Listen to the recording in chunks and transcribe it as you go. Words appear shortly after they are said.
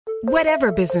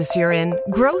Whatever business you're in,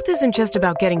 growth isn't just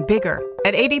about getting bigger.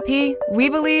 At ADP, we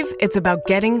believe it's about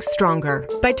getting stronger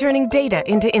by turning data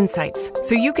into insights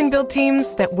so you can build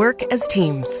teams that work as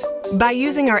teams. By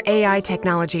using our AI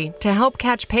technology to help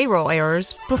catch payroll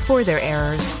errors before they're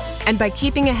errors. And by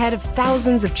keeping ahead of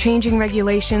thousands of changing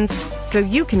regulations so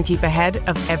you can keep ahead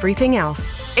of everything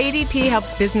else. ADP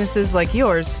helps businesses like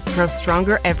yours grow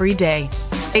stronger every day.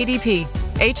 ADP,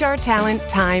 HR talent,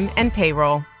 time, and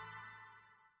payroll.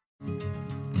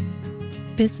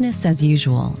 Business as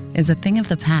usual is a thing of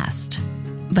the past,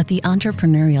 but the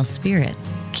entrepreneurial spirit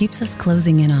keeps us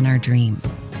closing in on our dream.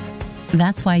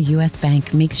 That's why U.S.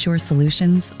 Bank makes sure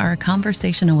solutions are a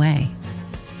conversation away,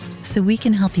 so we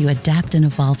can help you adapt and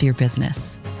evolve your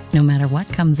business, no matter what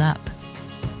comes up.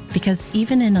 Because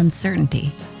even in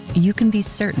uncertainty, you can be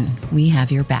certain we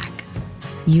have your back.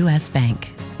 U.S.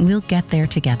 Bank. We'll get there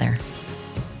together.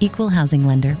 Equal housing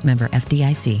lender, member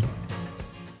FDIC.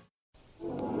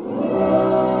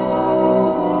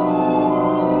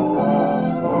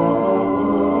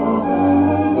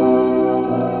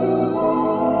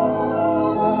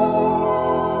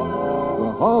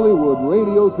 Hollywood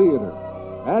Radio Theatre,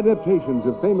 adaptations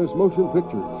of famous motion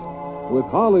pictures with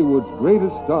Hollywood's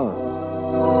greatest stars.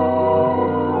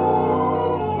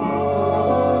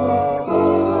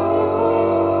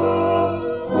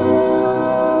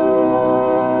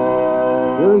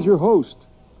 Here is your host,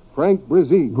 Frank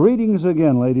Brzee. Greetings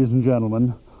again, ladies and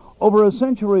gentlemen. Over a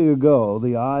century ago,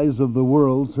 the eyes of the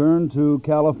world turned to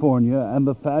California and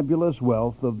the fabulous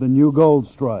wealth of the new gold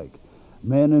strike.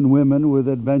 Men and women with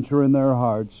adventure in their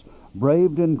hearts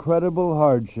braved incredible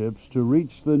hardships to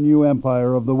reach the new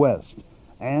empire of the West,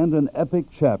 and an epic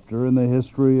chapter in the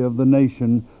history of the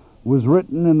nation was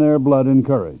written in their blood and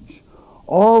courage.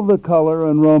 All the color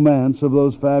and romance of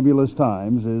those fabulous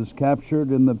times is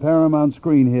captured in the Paramount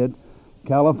screen hit,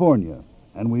 California,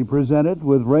 and we present it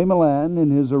with Ray Milland in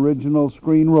his original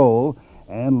screen role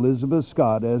and Elizabeth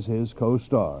Scott as his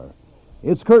co-star.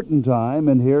 It's curtain time,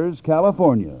 and here's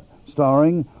California,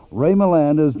 starring Ray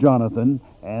Milland as Jonathan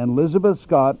and Elizabeth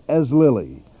Scott as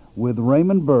Lily, with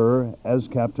Raymond Burr as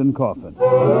Captain Coffin.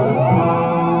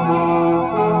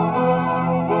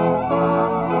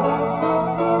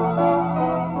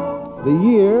 The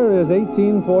year is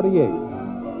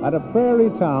 1848. At a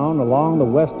prairie town along the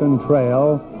Western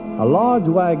Trail, a large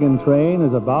wagon train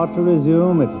is about to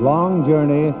resume its long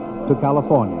journey to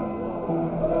California.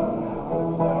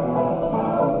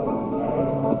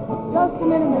 Just a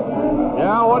minute, mister.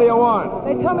 Yeah, what do you want?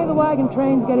 They tell me the wagon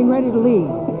train's getting ready to leave.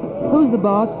 Who's the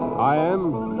boss? I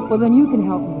am. Well, then you can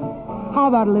help me. How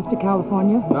about a lift to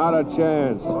California? Not a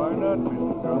chance. Why not,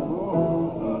 Mr.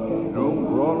 Trumbull? There's room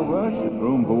for all of us. There's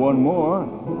room for one more.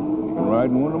 You can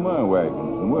ride in one of my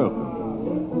wagons, and welcome.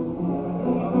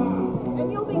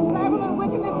 And you'll be traveling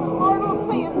wickedness and mortal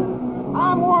sin.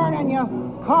 I'm warning you.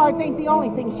 Cards ain't the only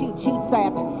thing she cheats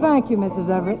at. Thank you, Mrs.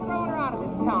 Everett. We're throwing her out of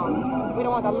this town. We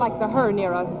don't want the like of her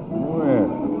near us. Well,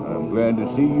 I'm glad to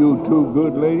see you two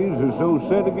good ladies are so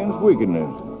set against wickedness.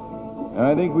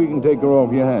 I think we can take her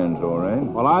off your hands, all right?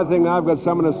 Well, I think I've got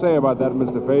something to say about that,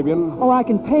 Mr. Fabian. Oh, I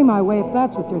can pay my way if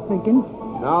that's what you're thinking.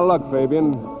 Now, look,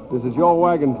 Fabian, this is your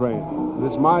wagon train.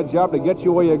 It's my job to get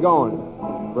you where you're going.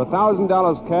 For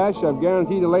 $1,000 cash, I've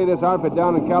guaranteed to lay this outfit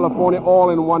down in California all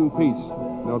in one piece.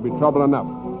 There'll be trouble enough.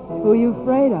 Who are you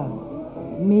afraid of?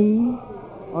 Me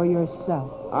or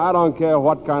yourself? I don't care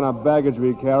what kind of baggage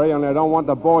we carry, only I don't want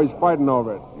the boys fighting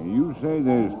over it. You say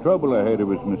there's trouble ahead of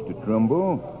us, Mr.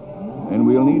 Trumbull, and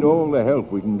we'll need all the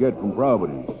help we can get from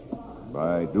Providence.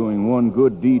 By doing one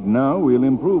good deed now, we'll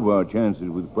improve our chances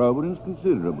with Providence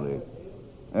considerably.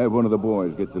 Have one of the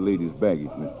boys get the lady's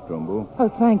baggage, Mr. Trumbull. Oh,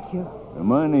 thank you.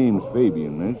 My name's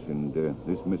Fabian, miss, and this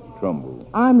is Mr. Trumbull.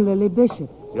 I'm Lily Bishop.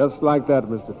 Just like that,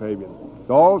 Mr. Fabian. It's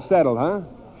all settled, huh?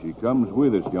 She comes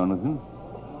with us, Jonathan.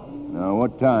 Now,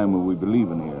 what time will we be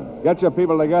leaving here? Get your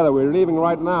people together. We're leaving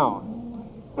right now.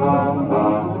 Yeah,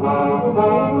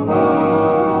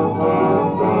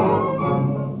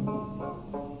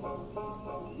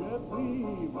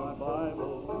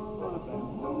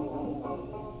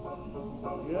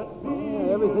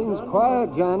 everything's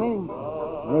quiet, Johnny.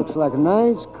 Looks like a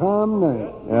nice, calm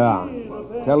night. Yeah.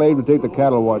 Tell Abe to take the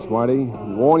cattle watch, Marty.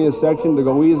 Warn your section to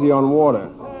go easy on water.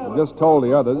 I just told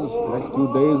the others. Next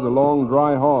 2 days is a long,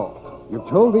 dry haul. You've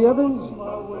told the others?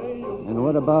 And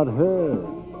what about her?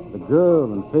 The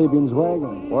girl in Fabian's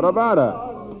wagon? What about her?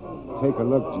 Take a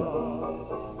look,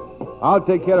 Johnny. I'll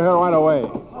take care of her right away.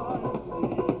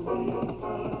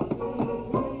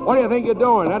 What do you think you're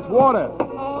doing? That's water.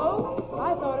 Oh?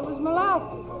 I thought it was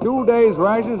molasses. 2 days'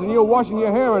 rations and you're washing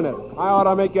your hair in it. I ought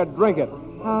to make you drink it.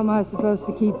 How am I supposed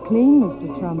to keep clean, Mr.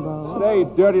 Trumbo? Stay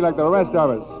dirty like the rest of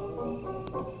us.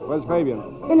 Where's Fabian?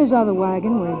 In his other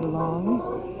wagon where he belongs.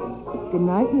 Good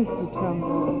night, Mr.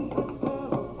 Trumbo.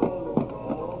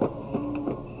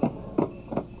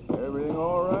 Everything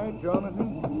all right,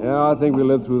 Jonathan? Yeah, I think we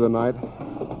lived through the night.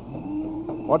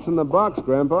 What's in the box,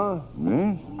 Grandpa?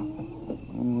 Yes?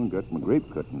 Oh, I got my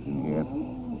grape cuttings in here.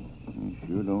 They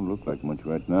sure don't look like much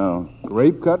right now.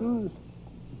 Grape cuttings?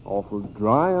 Awful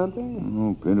dry, aren't they?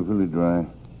 Oh, pitifully dry.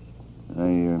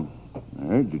 I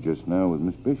heard you just now with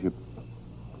Miss Bishop.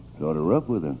 Sort of rough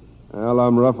with her. Well,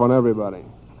 I'm rough on everybody.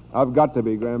 I've got to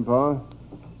be, Grandpa.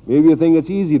 Maybe you think it's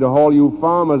easy to haul you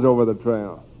farmers over the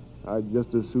trail. I'd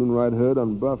just as soon ride herd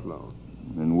on buffalo.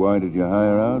 Then why did you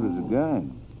hire out as a guide?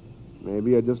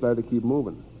 Maybe I'd just like to keep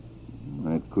moving.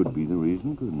 That could be the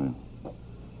reason, couldn't it?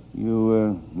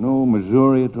 You know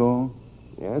Missouri at all?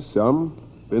 Yes, some.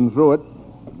 Been through it.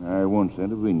 I once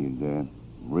had a vineyard there.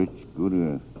 Rich, good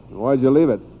earth. Why'd you leave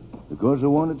it? Because I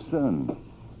wanted sun.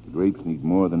 The grapes need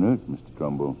more than earth, Mr.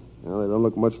 Trumbo. Well, they don't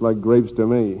look much like grapes to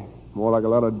me. More like a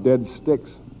lot of dead sticks.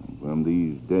 From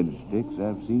these dead sticks,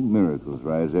 I've seen miracles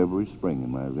rise every spring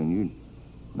in my vineyard.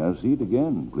 Now see it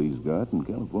again, please God, in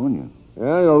California.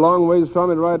 Yeah, you're a long ways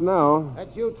from it right now.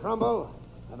 That's you, Trumbo.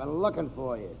 I've been looking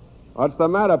for you. What's the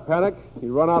matter, Panic?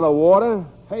 You run out of water?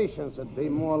 Patience would be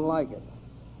more like it.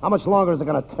 How much longer is it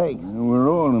going to take? We're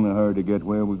all in a hurry to get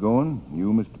where we're going.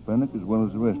 You, Mr. Pennock, as well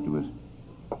as the rest of us.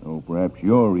 Oh, perhaps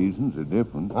your reasons are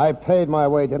different. I paid my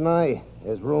way, didn't I?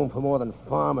 There's room for more than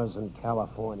farmers in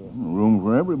California. Room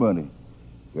for everybody.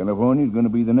 California's going to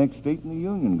be the next state in the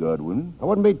Union, God willing. I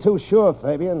wouldn't be too sure,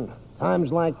 Fabian.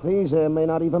 Times like these, there may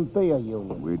not even be a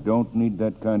union. We don't need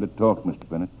that kind of talk, Mr.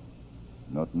 Pennock.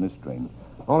 Not in this train.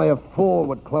 Only a fool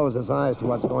would close his eyes to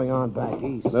what's going on back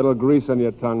east. Little grease on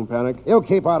your tongue, Panic. You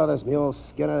keep out of this, Mule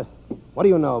Skinner. What do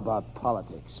you know about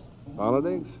politics?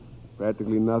 Politics?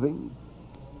 Practically nothing.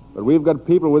 But we've got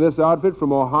people with this outfit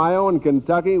from Ohio and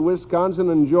Kentucky, Wisconsin,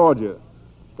 and Georgia.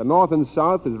 The North and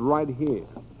South is right here.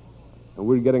 And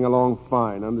we're getting along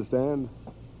fine, understand?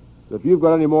 So if you've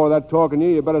got any more of that talk in you,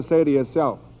 you better say it to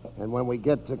yourself. And when we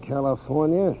get to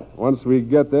California? Once we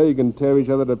get there, you can tear each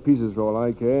other to pieces for all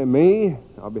I care. Me,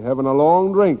 I'll be having a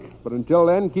long drink. But until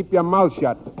then, keep your mouth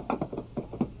shut.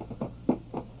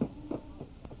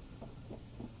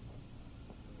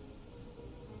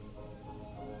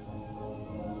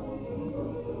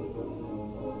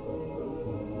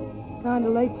 Kind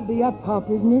of late to be up, Pop,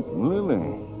 isn't it? Lily.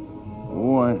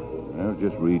 Oh, I was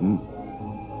just reading.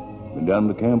 Been down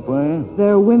to the campfire? There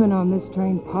are women on this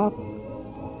train, Pop.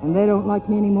 And they don't like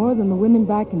me any more than the women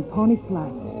back in Pony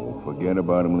Flats. Oh, forget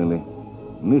about them, Lily.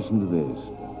 Listen to this.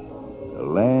 A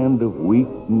land of wheat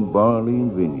and barley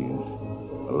and vineyards.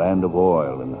 A land of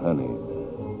oil and honey.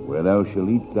 Where thou shalt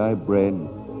eat thy bread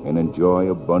and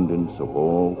enjoy abundance of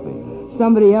all things.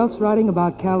 Somebody else writing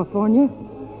about California?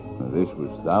 Now, this was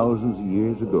thousands of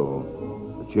years ago.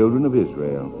 The children of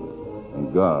Israel.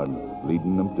 And God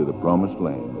leading them to the promised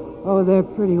land. Oh, they're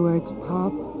pretty words,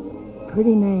 Pop.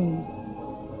 Pretty names.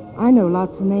 I know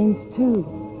lots of names, too.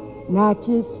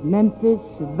 Natchez, Memphis,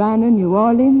 Savannah, New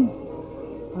Orleans.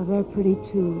 Oh, they're pretty,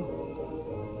 too.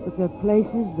 But they're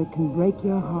places that can break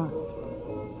your heart.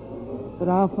 But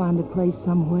I'll find a place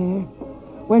somewhere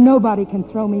where nobody can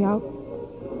throw me out.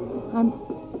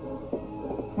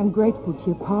 I'm grateful to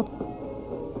you, Pop,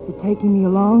 for taking me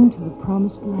along to the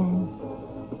promised land.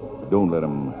 Don't let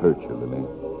them hurt you, Lily.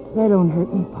 They don't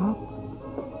hurt me, Pop.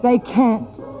 They can't.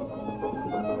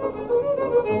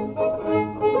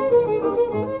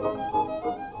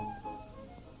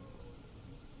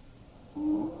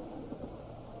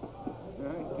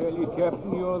 I tell you,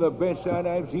 Captain, you're the best sight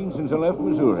I've seen since I left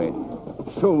Missouri.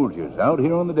 Soldiers out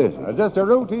here on the desert. Just a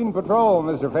routine patrol,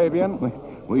 Mr. Fabian.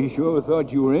 We sure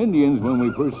thought you were Indians when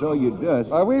we first saw you dust.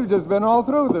 We've just been all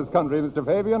through this country, Mr.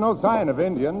 Fabian. No sign of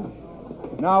Indians.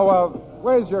 Now,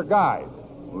 where's your guide?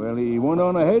 Well, he went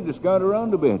on ahead to scout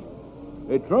around a bit.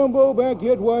 Hey, Trumbo back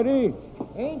yet, Whitey?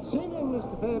 Ain't seen him,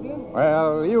 Mr. Fabian.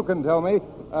 Well, you can tell me.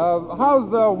 How's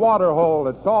the water hole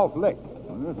at Salt Lick?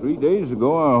 Well, 3 days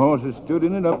ago, our horses stood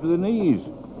in it up to the knees.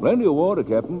 Plenty of water,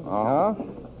 Captain. Uh-huh.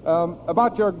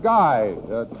 About your guide,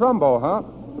 Trumbo, huh?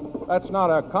 That's not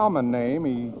a common name.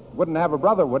 He wouldn't have a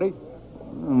brother, would he?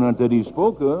 Not that he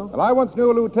spoke of. Well, I once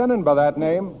knew a lieutenant by that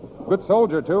name. Good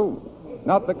soldier, too.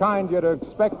 Not the kind you'd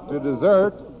expect to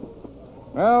desert.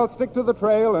 Well, stick to the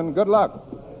trail and good luck.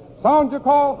 Sound your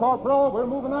call, Corporal. We're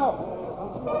moving out.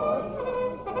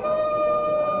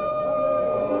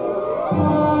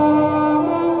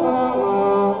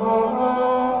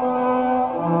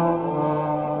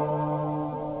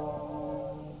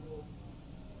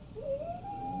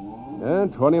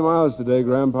 20 miles today,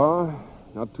 Grandpa.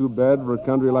 Not too bad for a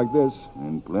country like this.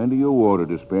 And plenty of water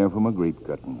to spare for my grape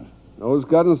cuttings. Those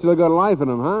cuttings still got life in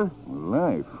them, huh?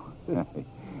 Life?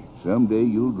 Someday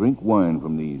you'll drink wine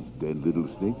from these dead little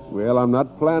sticks. Well, I'm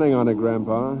not planning on it,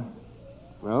 Grandpa.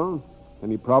 Well,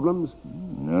 any problems?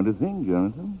 Not a thing,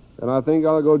 Jonathan. Then I think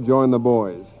I'll go join the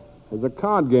boys. There's a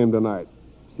card game tonight.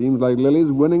 Seems like Lily's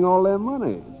winning all their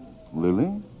money. Lily?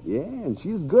 Yeah, and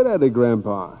she's good at it,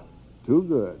 Grandpa. Too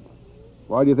good.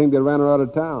 Why do you think they ran her out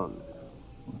of town?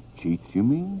 Cheats, you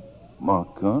mean?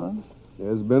 Mark cards?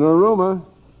 There's been a rumor.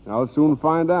 I'll soon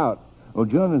find out. Oh,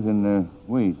 Jonathan,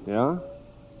 wait. Yeah?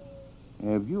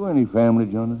 Have you any family,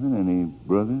 Jonathan? Any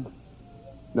brothers?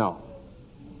 No.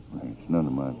 Well, it's none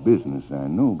of my business, I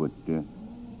know, but,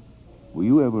 were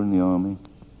you ever in the Army?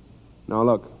 Now,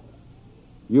 look.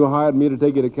 You hired me to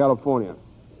take you to California.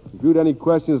 If you'd any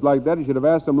questions like that, you should have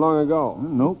asked them long ago. Well,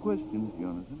 no questions,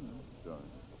 Jonathan. Sorry.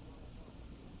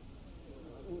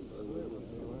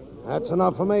 That's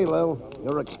enough for me, Lil.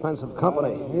 You're expensive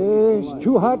company. It's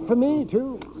too hot for me,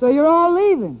 too. So you're all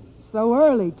leaving. So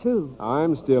early, too.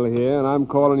 I'm still here, and I'm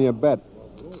calling you a bet.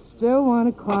 Still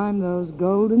want to climb those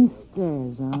golden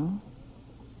stairs, huh?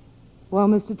 Well,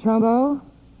 Mr. Trumbo,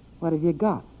 what have you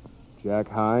got? Jack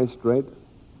high, straight.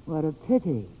 What a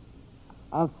pity.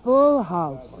 A full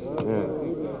house. Yeah.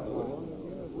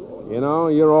 You know,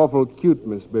 you're awful cute,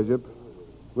 Miss Bishop.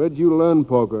 Where'd you learn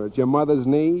poker? At your mother's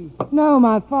knee? No,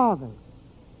 my father's.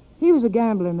 He was a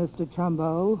gambler, Mr.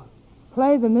 Trumbo.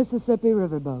 Played the Mississippi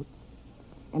riverboats.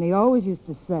 And he always used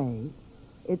to say,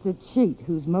 it's a cheat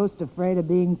who's most afraid of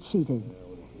being cheated.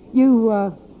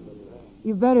 You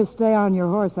better stay on your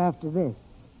horse after this.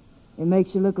 It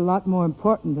makes you look a lot more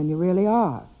important than you really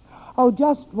are. Oh,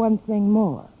 just one thing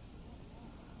more.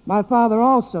 My father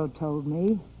also told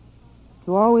me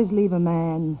to always leave a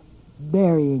man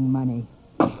burying money.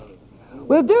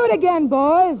 We'll do it again,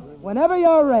 boys, whenever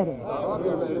you're ready.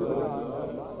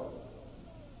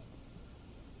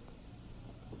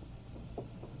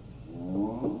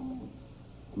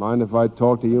 Mind if I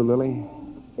talk to you, Lily?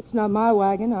 It's not my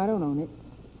wagon. I don't own it.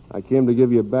 I came to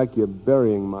give you back your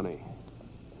burying money.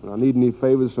 When I need any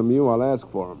favors from you, I'll ask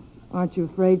for them. Aren't you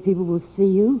afraid people will see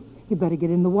you? You better get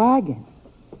in the wagon.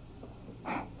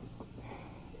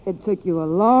 It took you a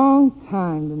long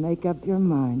time to make up your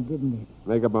mind, didn't it?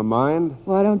 Make up my mind?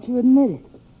 Why don't you admit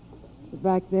it?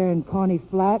 Back there in Pawnee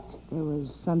Flats, there was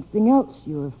something else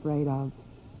you were afraid of.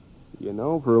 You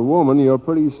know, for a woman, you're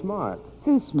pretty smart.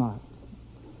 Too smart.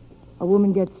 A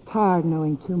woman gets tired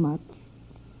knowing too much.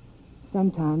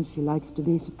 Sometimes she likes to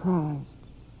be surprised.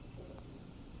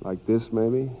 Like this,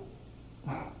 maybe?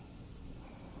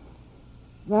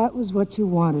 That was what you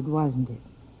wanted, wasn't it?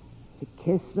 To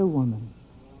kiss a woman.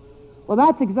 Well,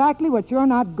 that's exactly what you're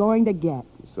not going to get.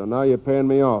 So now you're paying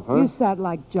me off, huh? You sat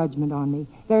like judgment on me.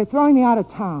 They're throwing me out of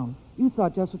town. You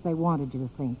thought just what they wanted you to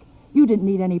think. You didn't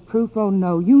need any proof, oh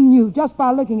no. You knew. Just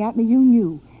by looking at me, you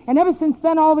knew. And ever since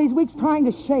then, all these weeks trying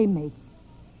to shame me.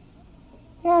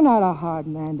 You're not a hard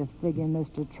man to figure,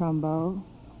 Mr. Trumbo.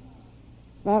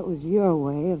 That was your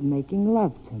way of making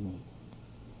love to me.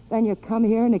 Then you come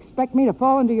here and expect me to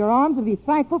fall into your arms and be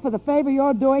thankful for the favor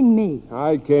you're doing me.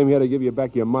 I came here to give you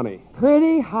back your money.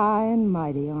 Pretty high and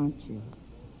mighty, aren't you?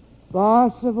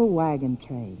 Boss of a wagon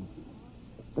train.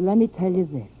 But let me tell you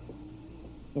this.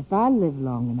 If I live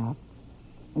long enough,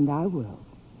 and I will,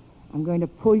 I'm going to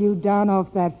pull you down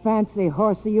off that fancy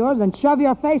horse of yours and shove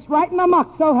your face right in the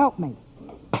muck, so help me.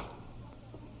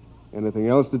 Anything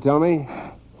else to tell me?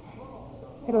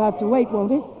 It'll have to wait,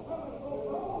 won't it?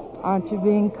 Aren't you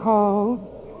being called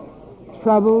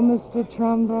trouble, Mr.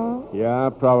 Trumbo? Yeah,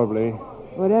 probably.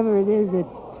 Whatever it is, it's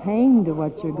tame to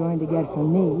what you're going to get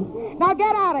from me. Now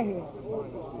get out of here.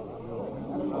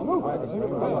 Don't you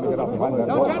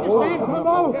understand,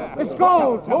 Trumbo? It's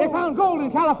gold. They found gold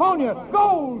in California.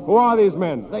 Gold! Who are these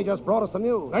men? They just brought us the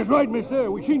news. That's right,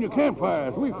 mister. We seen your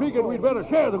campfires. We figured we'd better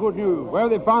share the good news. Where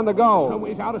they found the gold?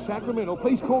 Somewheres out of Sacramento, a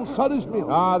place called Sutter's Mill.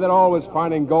 Ah, they're always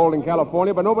finding gold in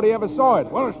California, but nobody ever saw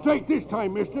it. Well, it's straight this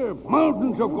time, mister.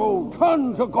 Mountains of gold.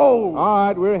 Tons of gold. All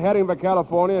right, we're heading for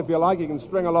California. If you like, you can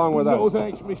string along with us. No,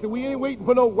 thanks, mister. We ain't waiting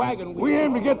for no wagon. We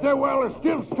aim to get there while there's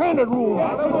still standard room.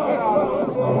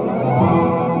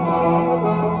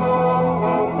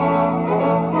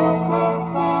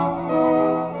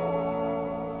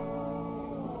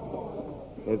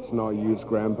 It's no use,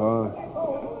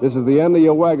 Grandpa. This is the end of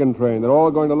your wagon train. They're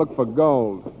all going to look for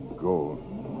gold. Gold.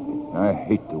 I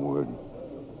hate the word.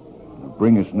 It'll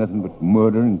bring us nothing but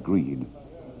murder and greed.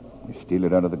 We steal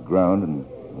it out of the ground and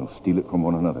we'll steal it from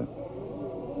one another.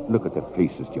 Look at their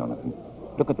faces, Jonathan.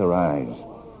 Look at their eyes.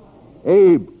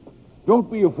 Abe,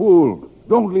 don't be a fool.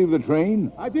 Don't leave the train.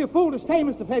 I'd be a fool to stay,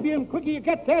 Mr. Fabian. The quicker you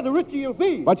get there, the richer you'll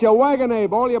be. But your wagon,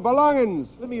 Abe, all your belongings.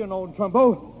 Let me alone,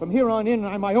 Trumbo. From here on in,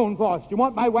 I'm my own boss. You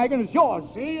want my wagon, it's yours.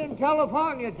 See you in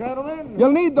California, gentlemen.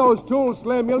 You'll need those tools,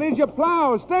 Slim. You'll need your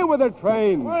plow. Stay with the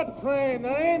train. What train?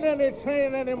 There ain't any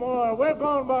train anymore. We're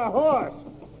going by horse.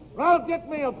 I'll get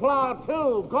me a plow,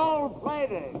 too.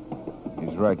 Gold-plated.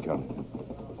 He's right, Johnny.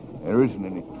 There isn't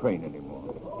any train anymore.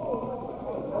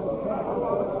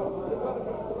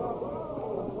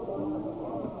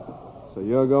 So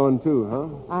you're going too, huh?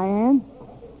 I am.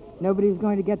 Nobody's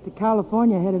going to get to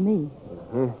California ahead of me.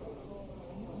 Uh-huh.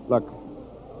 Look,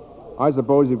 I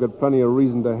suppose you've got plenty of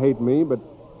reason to hate me, but,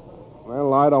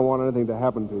 well, I don't want anything to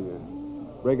happen to you.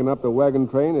 Breaking up the wagon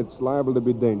train, it's liable to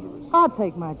be dangerous. I'll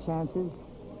take my chances.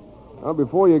 Now,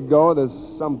 before you go, there's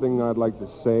something I'd like to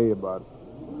say about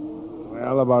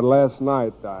last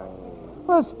night.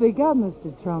 Well, speak up,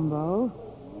 Mr. Trumbo.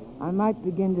 I might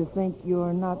begin to think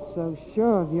you're not so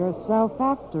sure of yourself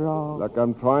after all. Look,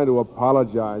 I'm trying to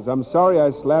apologize. I'm sorry I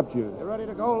slapped you. You ready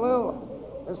to go,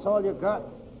 Lil? This all you got?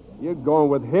 You're going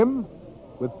with him?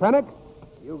 With Pennock?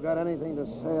 You got anything to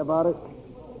say about it?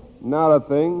 Not a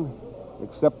thing,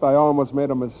 except I almost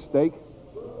made a mistake.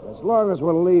 As long as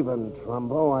we're leaving,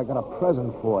 Trumbo, I got a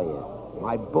present for you.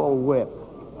 My bull whip.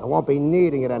 I won't be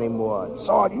needing it anymore. It's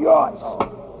all yours.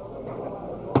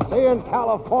 See you in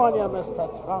California, Mr.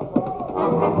 Trumbo.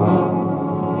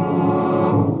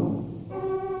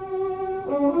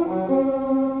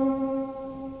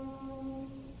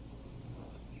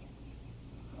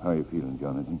 How are you feeling,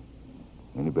 Jonathan?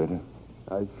 Any better?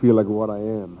 I feel like what I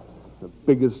am. The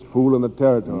biggest fool in the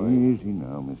territory. Easy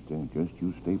now, mister. Just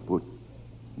you stay put.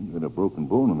 You got a broken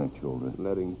bone on that shoulder.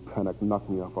 Letting Pennock knock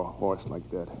me off a horse like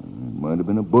that. It might have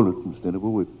been a bullet instead of a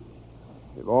whip.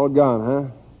 They've all gone, huh?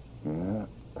 Yeah.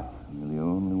 We're the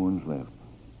only ones left.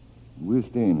 We're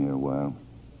staying here a while.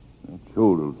 That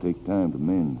shoulder will take time to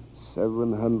mend.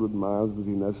 700 miles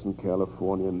between us and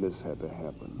California, and this had to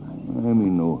happen. I'm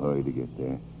in no hurry to get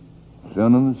there.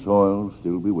 Sun on the soil will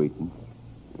still be waiting.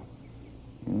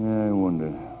 Yeah, I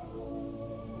wonder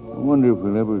if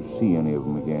we'll ever see any of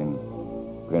them again.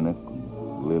 Pennock,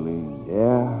 Lily.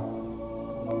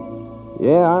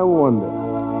 Yeah, I wonder.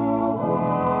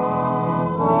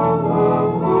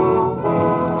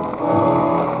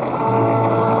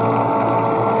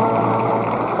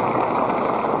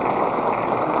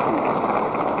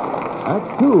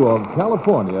 Act 2 of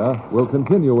California will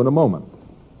continue in a moment.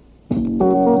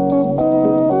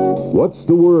 What's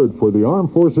the word for the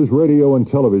Armed Forces Radio and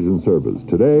Television Service?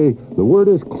 Today, the word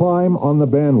is climb on the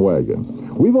bandwagon.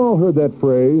 We've all heard that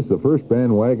phrase. The first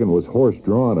bandwagon was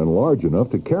horse-drawn and large enough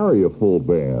to carry a full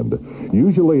band,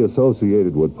 usually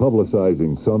associated with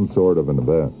publicizing some sort of an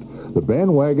event. The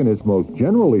bandwagon is most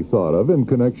generally thought of in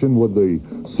connection with the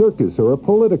circus or a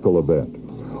political event.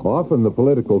 Often the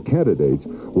political candidates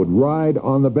would ride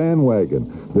on the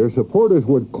bandwagon. Their supporters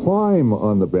would climb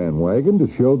on the bandwagon to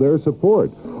show their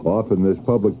support. Often this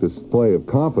public display of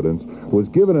confidence was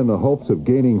given in the hopes of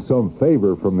gaining some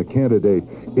favor from the candidate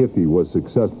if he was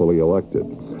successfully elected.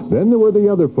 Then there were the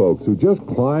other folks who just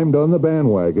climbed on the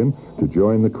bandwagon to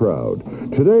join the crowd.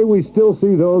 Today we still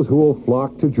see those who will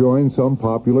flock to join some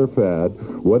popular fad,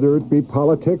 whether it be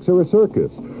politics or a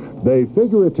circus. They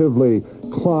figuratively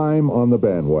climb on the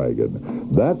bandwagon.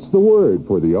 That's the word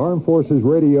for the Armed Forces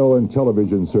Radio and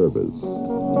Television Service.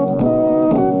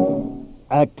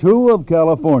 Act 2 of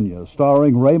California,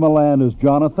 starring Ray Milland as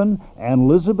Jonathan and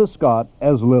Elizabeth Scott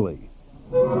as Lily.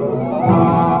 2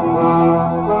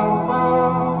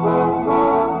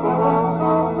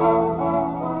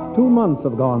 months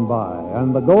have gone by,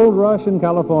 and the gold rush in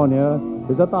California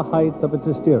is at the height of its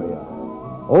hysteria.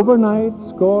 Overnight,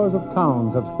 scores of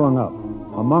towns have sprung up.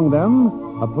 Among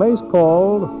them, a place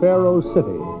called Faro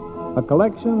City, a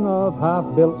collection of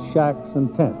half-built shacks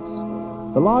and tents.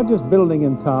 The largest building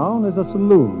in town is a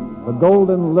saloon, the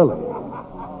Golden Lily.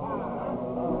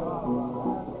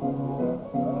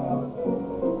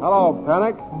 Hello,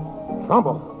 Pennock.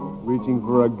 Trumbo. Reaching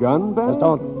for a gun, Ben? Just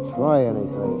don't try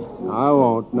anything. I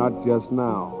won't, not just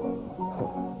now.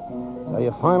 So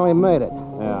you finally made it.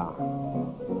 Yeah.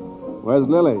 Where's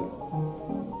Lily?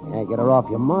 Can't get her off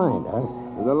your mind, huh?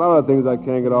 There's a lot of things I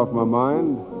can't get off my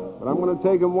mind, but I'm going to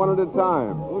take them one at a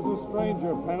time. Who's a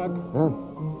stranger, Pennock? Huh?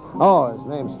 Oh, his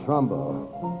name's Trumbo.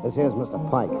 This here's Mr.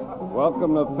 Pike.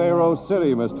 Welcome to Faro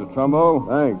City, Mr. Trumbo.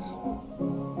 Thanks.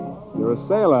 You're a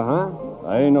sailor, huh?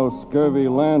 I ain't no scurvy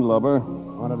landlubber.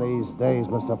 One of these days,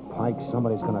 Mr. Pike,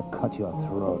 somebody's going to cut your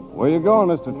throat. Where you going,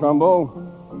 Mr. Trumbo?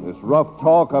 This rough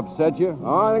talk upset you?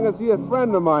 Oh, I think I see a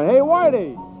friend of mine. Hey,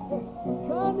 Whitey!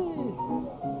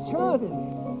 Johnny!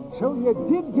 So you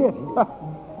did get him.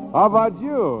 How about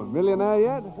you? Millionaire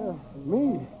yet?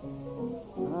 Me?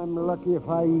 I'm lucky if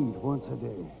I eat once a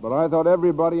day. But I thought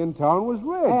everybody in town was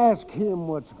rich. Ask him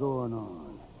what's going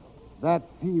on. That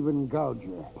thieving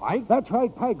gouger. Pike? That's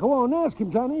right, Pike. Go on, ask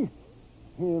him, Johnny.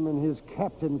 Him and his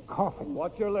Captain Coffin.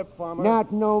 Watch your lip, farmer.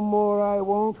 Not no more, I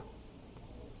won't.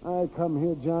 I come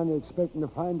here, Johnny, expecting to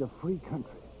find a free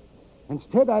country.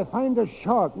 Instead, I find a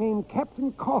shark named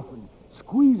Captain Coffin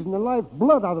squeezing the life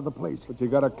blood out of the place. But you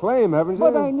got a claim, haven't you?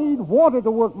 But I need water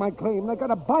to work my claim. I got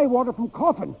to buy water from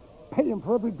Coffin. Pay him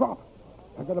for every drop.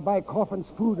 I got to buy Coffin's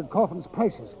food at Coffin's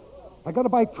prices. I got to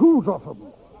buy tools off of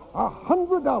him.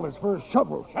 $100 for a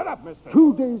shovel. Shut up, mister.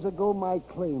 2 days ago, my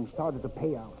claim started to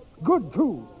pay out. Good,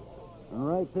 too. And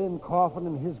right then, Coffin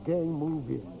and his gang move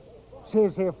in.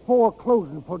 Says they're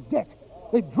foreclosing for debt.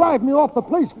 They drive me off the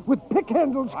place with pick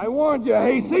handles. I warned you,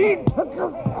 hayseed.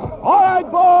 All right,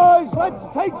 boys, let's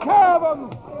take care of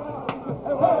them.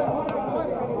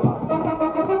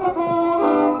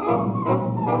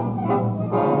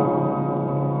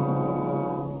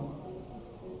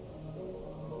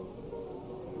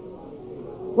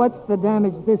 What's the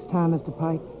damage this time, Mr.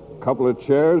 Pike? Couple of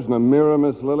chairs and a mirror,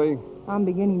 Miss Lily. I'm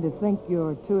beginning to think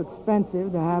you're too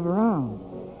expensive to have around.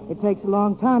 It takes a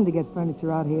long time to get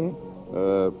furniture out here.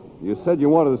 You said you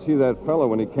wanted to see that fellow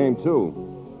when he came to.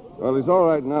 Well, he's all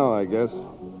right now, I guess.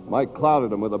 Mike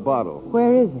clouded him with a bottle.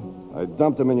 Where is he? I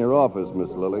dumped him in your office, Miss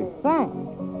Lily. Thanks.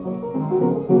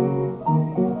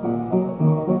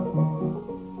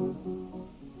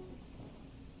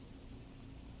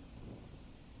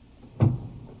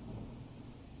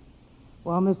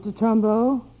 Well, Mr.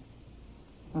 Trumbo,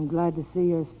 I'm glad to see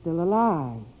you're still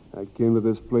alive. I came to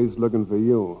this place looking for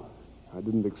you. I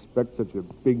didn't expect such a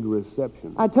big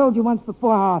reception. I told you once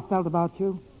before how I felt about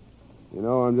you. You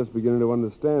know, I'm just beginning to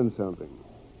understand something.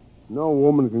 No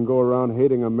woman can go around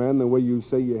hating a man the way you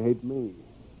say you hate me.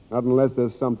 Not unless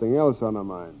there's something else on her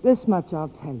mind. This much I'll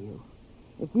tell you.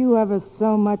 If you ever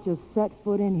so much as set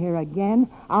foot in here again,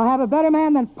 I'll have a better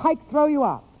man than Pike throw you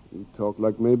out. You talk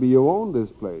like maybe you own this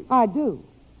place. I do.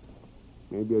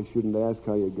 Maybe I shouldn't ask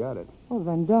how you got it. Well,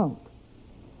 then don't.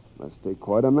 Must take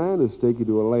quite a man to stake you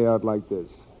to a layout like this.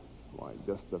 Why,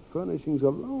 just the furnishings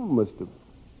alone must have...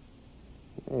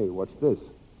 Hey, what's this?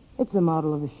 It's a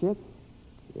model of a ship.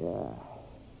 Yeah,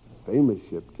 famous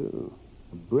ship, too.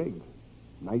 A brig.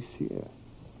 Nice here.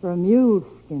 From you,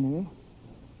 Skinner,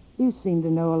 you seem to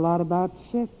know a lot about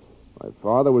ships. My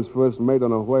father was first mate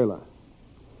on a whaler.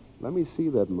 Let me see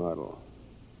that model.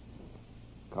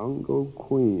 Congo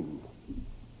Queen.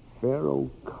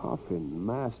 Pharaoh Coffin,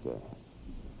 master.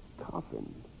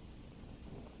 Coffin.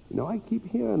 You know, I keep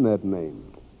hearing that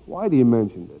name. Why'd he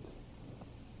mention it?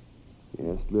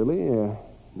 Yes, Lily,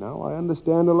 now I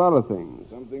understand a lot of things.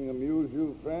 Something amuse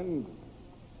you, friend?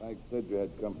 Like said you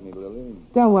had company, Lily.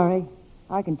 Don't worry.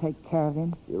 I can take care of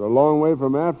him. You're a long way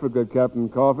from Africa, Captain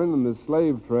Coffin, and the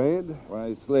slave trade.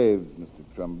 Why, slaves, Mr.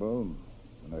 Trumbo.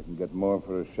 And I can get more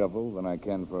for a shovel than I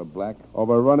can for a black.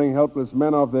 Over running helpless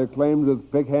men off their claims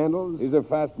with pick handles? These are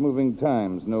fast-moving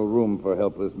times. No room for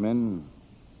helpless men.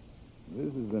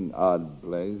 This is an odd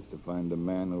place to find a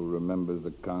man who remembers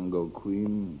the Congo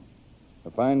Queen.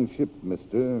 A fine ship,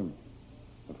 mister.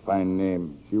 A fine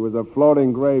name. She was a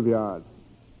floating graveyard.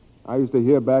 I used to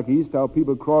hear back east how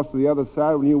people crossed to the other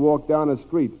side when you walked down the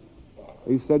street.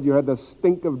 They said you had the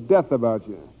stink of death about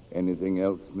you. Anything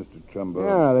else, Mr. Trumbo?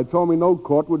 Yeah, they told me no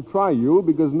court would try you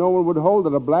because no one would hold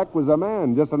that a black was a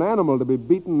man, just an animal to be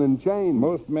beaten and chained.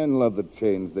 Most men love the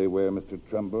chains they wear, Mr.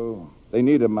 Trumbo. They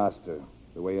need a master,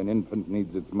 the way an infant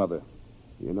needs its mother.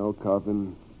 You know,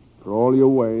 Coffin, for all your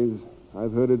ways,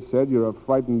 I've heard it said you're a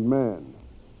frightened man.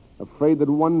 Afraid that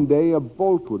one day a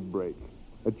bolt would break,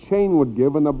 a chain would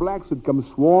give, and the blacks would come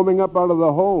swarming up out of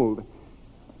the hold.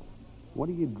 What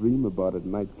do you dream about at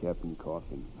night, Captain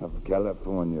Coffin? Of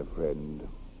California, friend.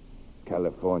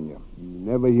 California. You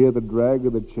never hear the drag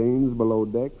of the chains below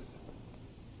decks?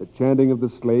 The chanting of the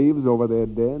slaves over their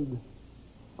dead?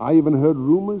 I even heard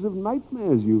rumors of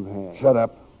nightmares you've had. Shut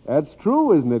up. That's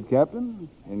true, isn't it, Captain?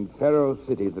 In Pharaoh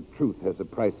City, the truth has a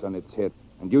price on its head.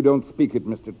 And you don't speak it,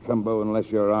 Mr. Trumbo, unless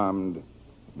you're armed.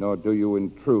 Nor do you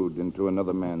intrude into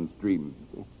another man's dream.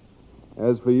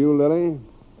 As for you, Lily,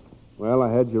 well,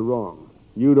 I had you wrong.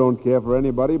 You don't care for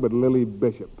anybody but Lily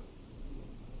Bishop.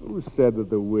 Who said that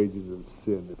the wages of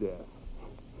sin is death?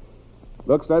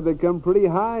 Looks like they come pretty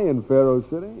high in Pharaoh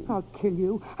City. I'll kill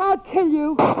you. I'll kill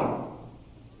you.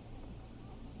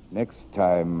 Next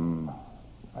time,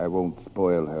 I won't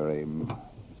spoil her aim,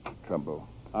 Mr. Trumbo.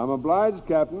 I'm obliged,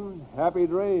 Captain. Happy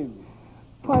dreams.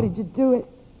 Why did you do it?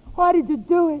 Why did you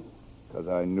do it? Because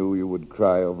I knew you would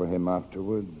cry over him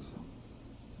afterwards.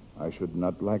 I should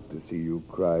not like to see you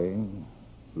crying,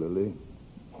 Lily.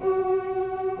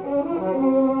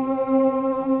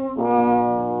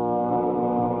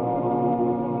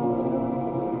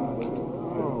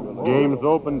 Game's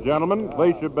open, gentlemen.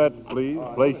 Place your bets, please.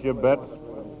 Place your bets.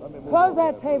 Close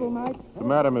that table, Mike. What's the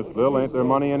matter, Miss Lil? Ain't their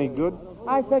money any good?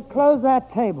 I said close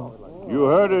that table. You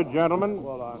heard her, gentlemen.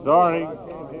 Sorry.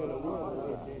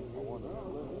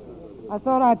 I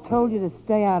thought I told you to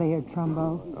stay out of here,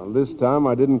 Trumbo. Well, this time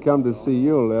I didn't come to see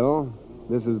you, Lil.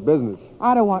 This is business.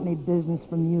 I don't want any business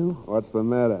from you. What's the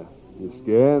matter? You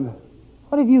scared?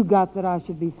 What have you got that I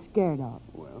should be scared of?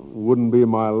 Well, wouldn't be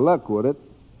my luck, would it?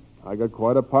 I got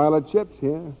quite a pile of chips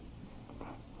here.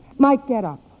 Mike, get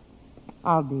up.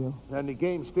 I'll deal. And the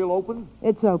game's still open?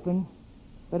 It's open,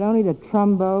 but only to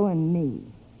Trumbo and me.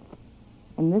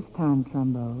 And this time,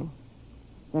 Trumbo,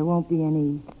 there won't be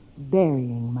any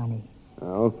burying money.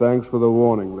 Well, thanks for the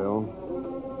warning,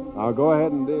 Lil. I'll go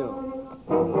ahead and deal.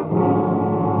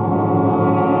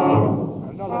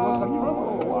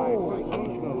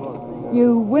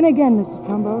 You win again, Mr.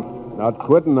 Trumbo. Not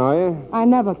quitting, are you? I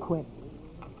never quit.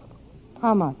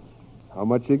 How much? How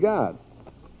much you got?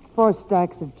 4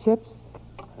 stacks of chips.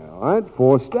 All right,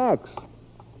 4 stacks.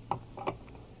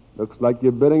 Looks like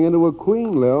you're betting into a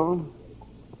queen, Lil.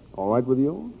 All right with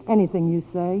you? Anything you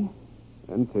say.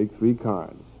 Then take 3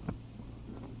 cards.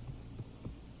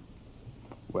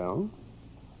 Well?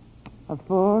 A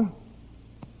 4,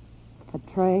 a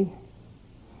tray,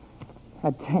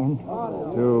 a 10.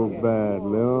 Too bad,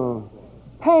 Lil.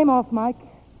 Pay him off, Mike.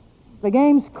 The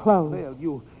game's closed.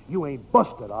 Well, you ain't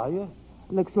busted, are you?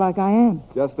 Looks like I am.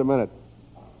 Just a minute.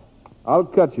 I'll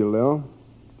cut you, Lil.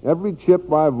 Every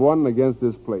chip I've won against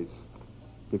this place.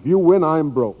 If you win, I'm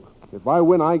broke. If I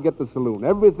win, I get the saloon.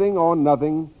 Everything or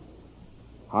nothing.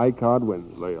 High card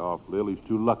wins. Lay off, Lil. He's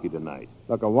too lucky tonight.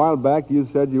 Look, a while back you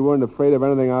said you weren't afraid of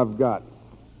anything I've got.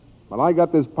 Well, I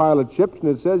got this pile of chips,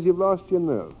 and it says you've lost your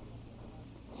nerve.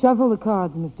 Shuffle the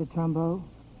cards, Mr. Trumbo.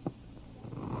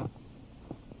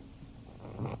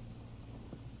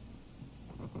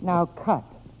 Now cut.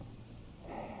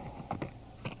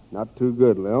 Not too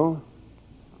good, Lil.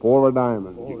 4 of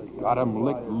diamonds. You got him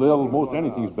licked, Lil. Most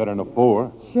anything's better than a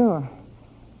 4. Sure.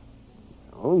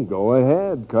 Oh, go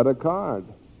ahead. Cut a card.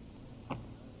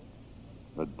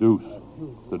 The deuce.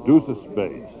 The deuce of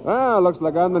spades. Well, looks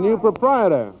like I'm the new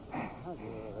proprietor.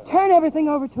 Turn everything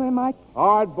over to him, Mike.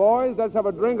 All right, boys, let's have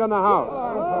a drink on the house.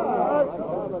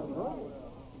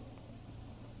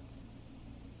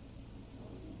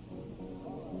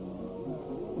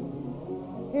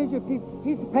 Here's your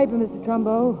piece of paper, Mr.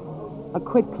 Trumbo. A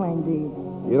quitclaim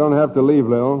deed. You don't have to leave,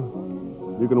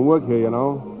 Lil. You can work here, you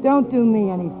know. Don't do me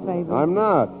any favors. I'm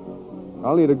not.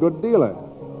 I'll need a good dealer.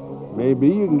 Maybe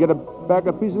you can get back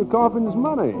a piece of Coffin's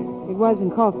money. It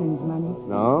wasn't Coffin's money.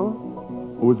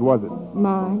 No? Whose was it?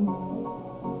 Mine.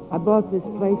 I bought this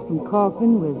place from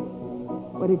Coffin with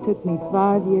what it took me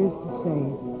 5 years to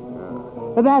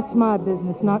save. But that's my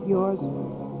business, not yours.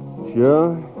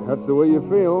 Sure? That's the way you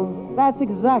feel? That's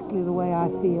exactly the way I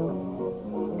feel.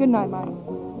 Good night, Mike.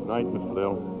 Good night, Miss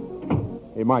Lil.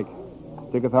 Hey, Mike,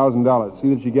 take $1,000.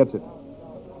 See that she gets it.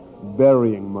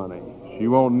 Burying money. She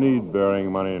won't need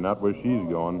burying money, not where she's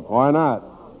going. Why not?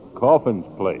 Coffin's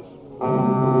place.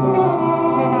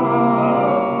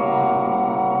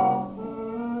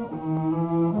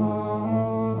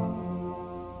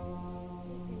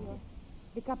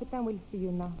 The Capitan will see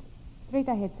you now. Straight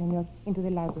ahead, senor, into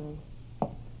the library.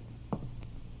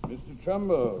 Mr.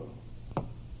 Trumbo,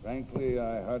 frankly,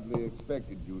 I hardly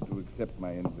expected you to accept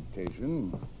my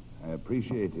invitation. I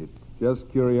appreciate it. Just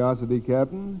curiosity,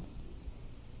 Captain.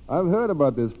 I've heard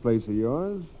about this place of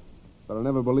yours, but I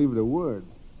never believed a word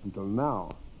until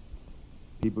now.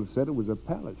 People said it was a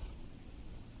palace.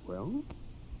 Well,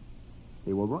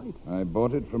 they were right. I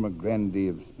bought it from a grandee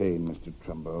of Spain, Mr.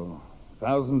 Trumbo.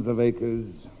 Thousands of acres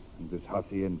and this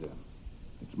hacienda.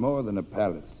 It's more than a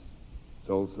palace. It's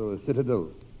also a citadel,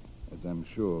 as I'm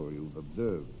sure you've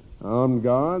observed. Armed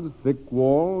guards, thick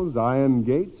walls, iron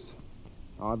gates.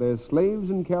 Are there slaves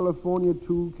in California,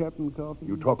 too, Captain Coffin?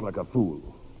 You talk like a fool.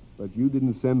 But you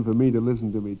didn't send for me to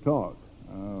listen to me talk.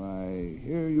 Oh, I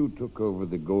hear you took over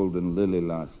the Golden Lily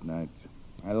last night.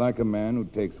 I like a man who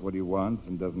takes what he wants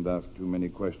and doesn't ask too many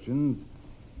questions.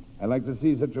 I like to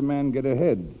see such a man get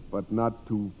ahead. But not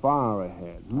too far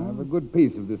ahead. I have a good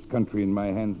piece of this country in my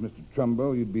hands, Mr.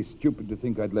 Trumbo. You'd be stupid to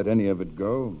think I'd let any of it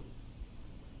go.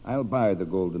 I'll buy the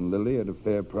Golden Lily at a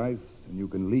fair price, and you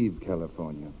can leave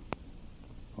California.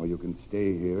 Or you can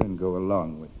stay here and go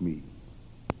along with me.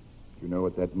 You know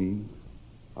what that means?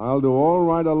 I'll do all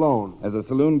right alone. As a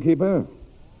saloon keeper,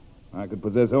 I could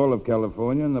possess all of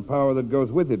California and the power that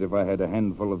goes with it if I had a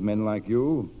handful of men like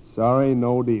you. Sorry,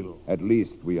 no deal. At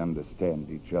least we understand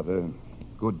each other.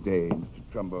 Good day, Mr.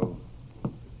 Trumbo.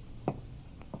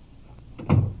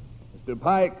 Mr.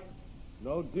 Pike.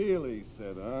 No deal, he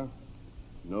said, huh?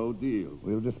 No deal.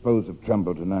 We'll dispose of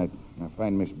Trumbo tonight. Now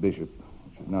find Miss Bishop.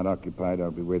 If she's not occupied,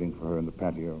 I'll be waiting for her in the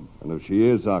patio. And if she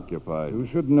is occupied... You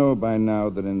should know by now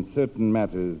that in certain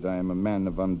matters I am a man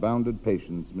of unbounded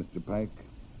patience, Mr. Pike.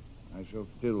 I shall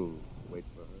still wait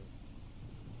for her.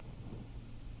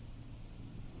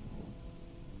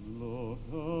 Look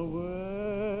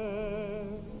away,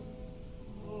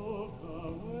 look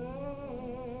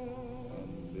away.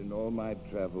 And in all my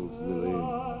travels, Lily,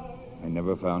 I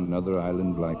never found another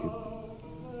island like it.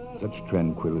 Such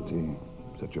tranquility,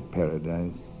 such a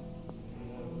paradise.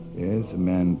 Yes, a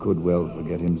man could well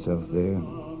forget himself there.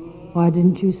 Why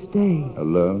didn't you stay?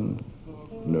 Alone?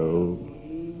 No.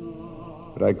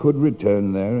 But I could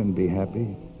return there and be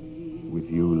happy. With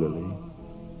you, Lily.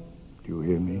 Do you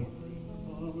hear me?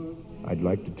 I'd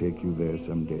like to take you there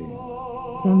someday.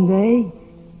 Someday,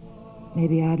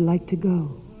 maybe I'd like to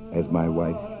go. As my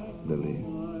wife, Lily.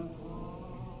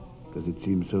 Does it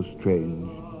seem so strange?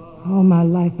 All my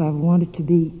life I've wanted to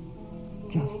be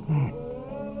just that.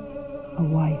 A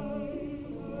wife.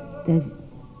 Does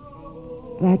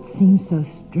that seem so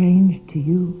strange to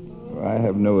you? I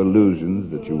have no illusions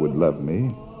that you would love me,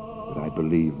 but I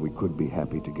believe we could be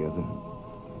happy together.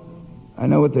 I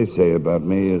know what they say about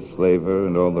me, a slaver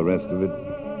and all the rest of it,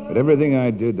 but everything I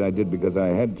did because I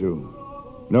had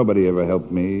to. Nobody ever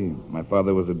helped me. My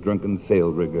father was a drunken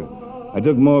sail rigger. I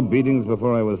took more beatings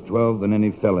before I was 12 than any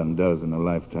felon does in a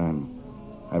lifetime.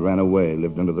 I ran away,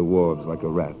 lived under the wharves like a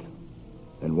rat.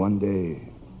 Then one day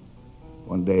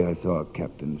I saw a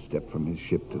captain step from his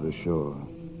ship to the shore.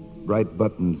 Bright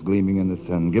buttons gleaming in the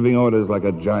sun, giving orders like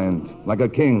a giant, like a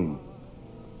king.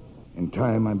 In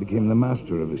time, I became the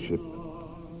master of a ship.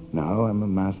 Now I'm a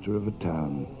master of a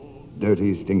town.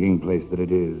 Dirty, stinking place that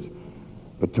it is.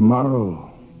 But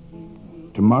tomorrow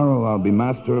I'll be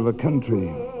master of a country.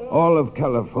 All of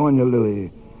California,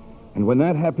 Lily. And when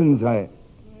that happens, You're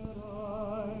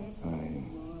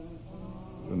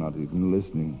not even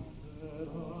listening.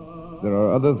 There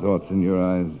are other thoughts in your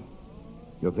eyes.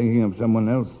 You're thinking of someone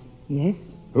else? Yes.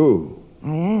 Who?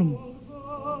 I am.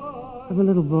 Of a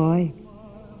little boy.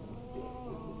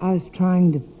 I was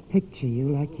trying to picture you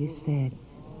like you said.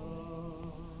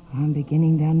 I'm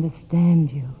beginning to understand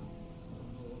you.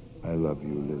 I love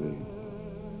you, Lily.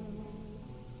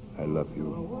 I love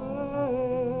you.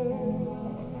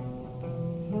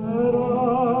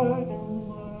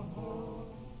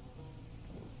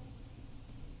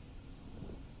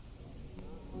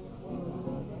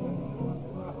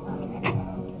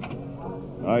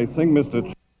 I think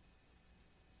Mr.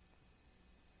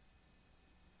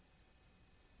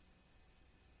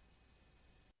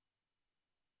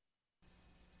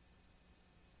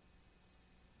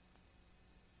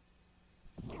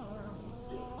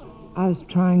 I was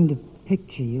trying to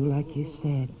picture you like you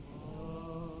said.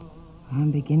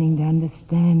 I'm beginning to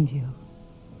understand you.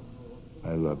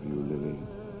 I love you, Lily.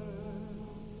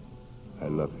 I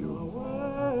love you.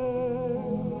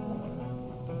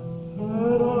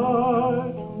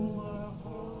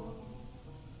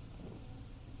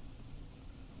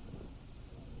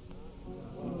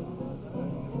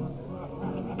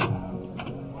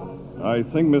 I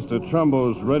think Mr.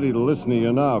 Trumbo's ready to listen to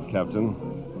you now, Captain.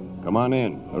 Come on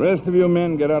in. The rest of you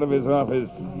men get out of his office.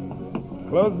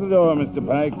 Close the door, Mr.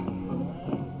 Pike.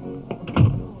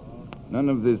 None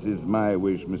of this is my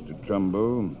wish, Mr.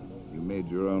 Trumbo. You made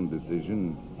your own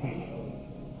decision.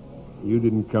 You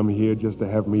didn't come here just to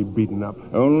have me beaten up.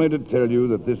 Only to tell you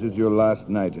that this is your last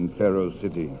night in Faro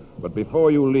City. But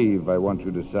before you leave, I want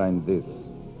you to sign this.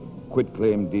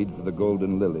 Quitclaim deed for the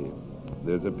Golden Lily.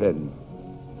 There's a pen.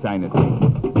 Sign it.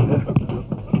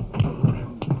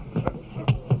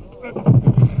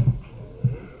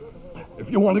 If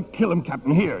you want to kill him,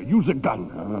 Captain, here, use a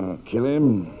gun. Kill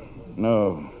him?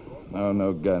 No,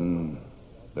 no gun.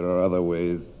 There are other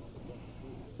ways.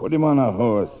 Put him on a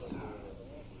horse.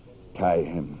 Tie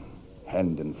him,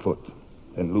 hand and foot,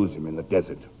 then lose him in the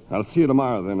desert. I'll see you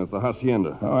tomorrow, then, at the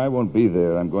hacienda. Oh, I won't be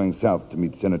there. I'm going south to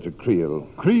meet Senator Creel.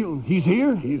 Creel? He's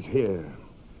here? He's here.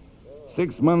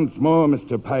 6 months more,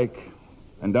 Mr. Pike,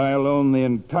 and I'll own the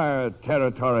entire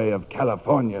territory of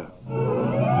California.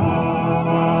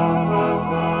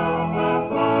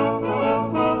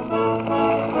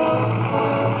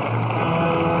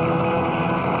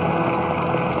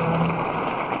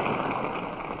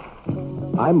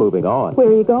 I'm moving on. Where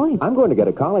are you going? I'm going to get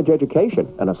a college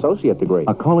education, an associate degree.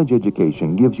 A college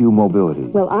education gives you mobility.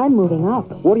 Well, I'm moving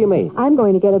up. What do you mean? I'm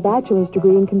going to get a bachelor's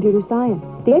degree in computer science.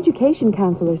 The education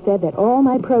counselor said that all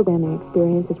my programming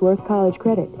experience is worth college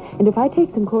credit. And if I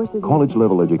take some courses...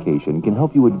 College-level education can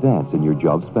help you advance in your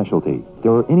job specialty.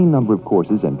 There are any number of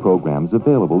courses and programs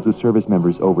available to service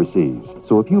members overseas.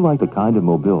 So if you like the kind of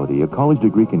mobility a college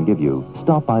degree can give you,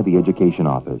 stop by the education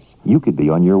office. You could be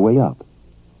on your way up.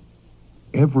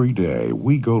 Every day,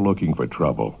 we go looking for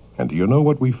trouble. And do you know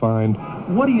what we find?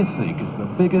 What do you think is the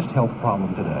biggest health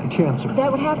problem today? Cancer.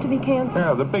 That would have to be cancer.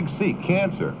 Yeah, the big C,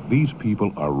 cancer. These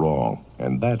people are wrong,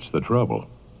 and that's the trouble.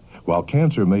 While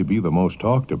cancer may be the most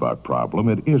talked about problem,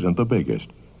 it isn't the biggest.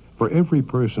 For every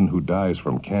person who dies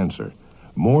from cancer,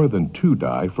 more than 2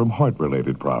 die from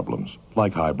heart-related problems,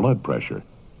 like high blood pressure.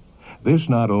 This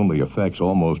not only affects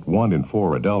almost 1 in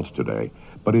 4 adults today,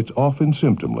 but it's often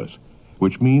symptomless,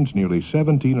 which means nearly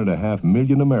 17.5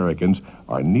 million Americans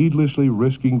are needlessly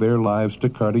risking their lives to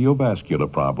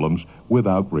cardiovascular problems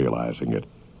without realizing it.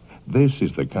 This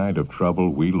is the kind of trouble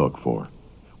we look for.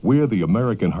 We're the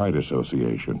American Heart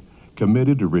Association,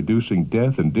 committed to reducing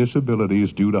death and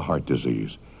disabilities due to heart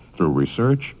disease through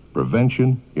research,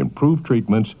 prevention, improved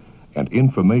treatments, and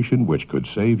information which could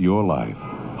save your life.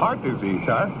 Heart disease,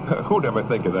 huh? Who'd ever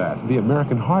think of that? The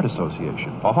American Heart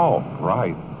Association. Oh,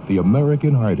 right. The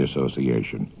American Heart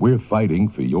Association. We're fighting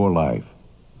for your life.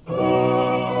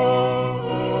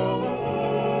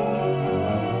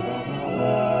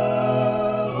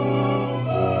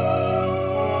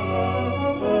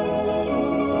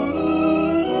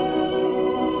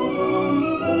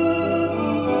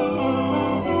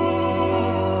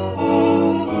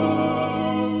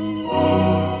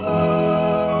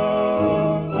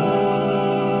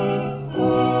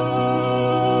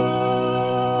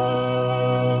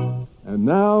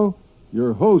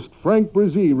 Your host, Frank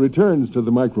Brzee, returns to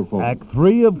the microphone. Act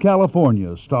 3 of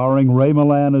California, starring Ray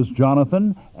Milland as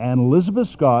Jonathan and Elizabeth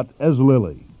Scott as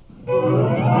Lily.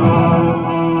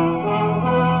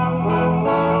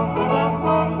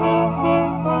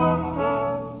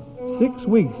 6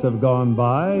 weeks have gone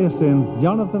by since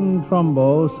Jonathan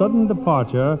Trumbo's sudden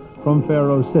departure from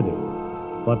Faro City.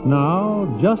 But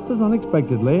now, just as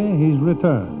unexpectedly, he's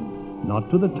returned, not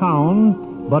to the town,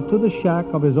 but to the shack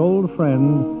of his old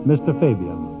friend, Mr.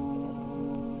 Fabian.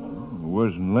 It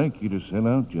wasn't like you to sell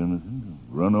out, Jonathan.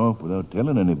 Run off without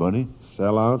telling anybody.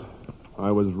 Sell out?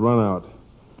 I was run out.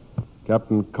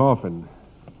 Captain Coffin.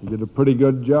 You did a pretty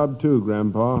good job, too,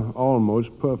 Grandpa.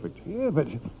 Almost perfect. Yeah, but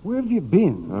where have you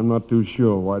been? I'm not too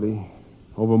sure, Whitey.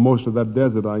 Over most of that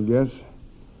desert, I guess.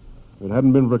 If it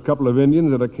hadn't been for a couple of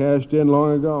Indians that had cashed in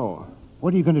long ago.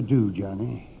 What are you going to do,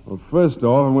 Johnny? Well, first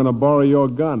off, I'm going to borrow your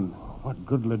gun. What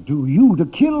good'll it do you to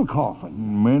kill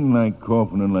Coffin? Men like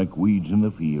Coffin are like weeds in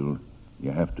the field. You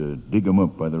have to dig 'em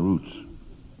up by the roots.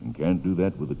 And can't do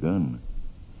that with a gun.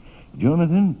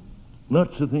 Jonathan,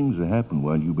 lots of things have happened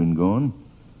while you've been gone.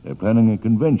 They're planning a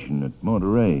convention at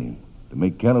Monterey to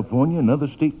make California another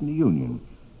state in the Union.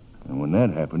 And when that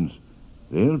happens,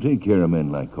 they'll take care of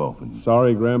men like Coffin.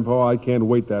 Sorry, Grandpa, I can't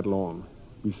wait that long.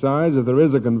 Besides, if there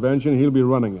is a convention, he'll be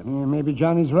running it. Yeah, maybe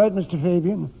Johnny's right, Mr.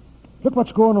 Fabian. Look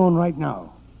what's going on right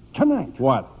now. Tonight.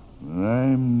 What?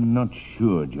 I'm not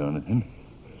sure, Jonathan.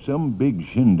 Some big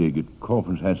shindig at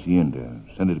Coffin's hacienda.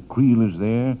 Senator Creel is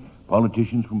there,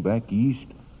 politicians from back east.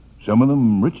 Some of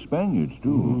them rich Spaniards,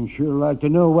 too. Sure like to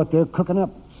know what they're cooking up.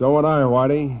 So would I,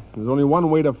 Whitey. There's only one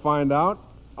way to find out.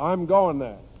 I'm going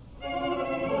there.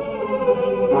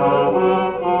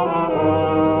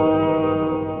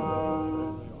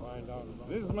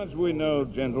 This much we know,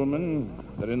 gentlemen,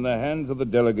 that in the hands of the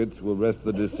delegates will rest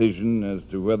the decision as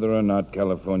to whether or not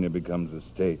California becomes a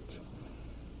state.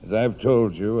 As I've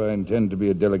told you, I intend to be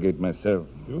a delegate myself.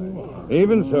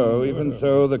 Even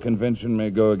so, the convention may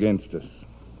go against us.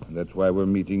 And that's why we're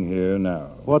meeting here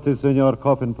now. What is Senor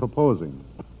Coffin proposing?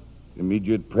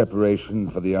 Immediate preparation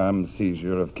for the armed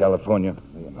seizure of California.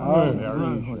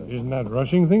 Isn't that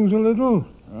rushing things a little?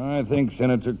 I think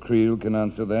Senator Creel can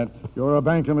answer that. You're a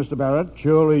banker, Mr. Barrett.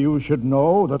 Surely you should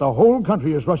know that the whole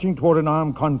country is rushing toward an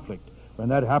armed conflict. When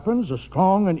that happens, a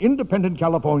strong and independent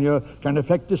California can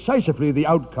affect decisively the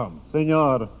outcome.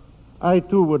 Senor, I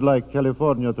too would like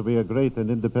California to be a great and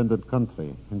independent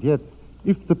country. And yet,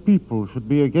 if the people should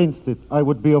be against it, I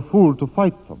would be a fool to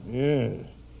fight them. Yes.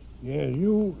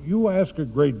 You ask a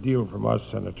great deal from us,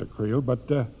 Senator Creel, but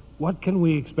what can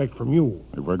we expect from you?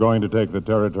 If we're going to take the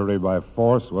territory by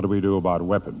force, what do we do about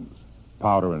weapons?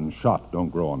 Powder and shot don't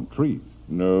grow on trees.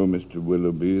 No, Mr.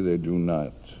 Willoughby, they do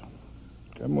not.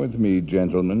 Come with me,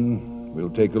 gentlemen. We'll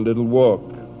take a little walk.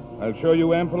 I'll show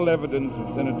you ample evidence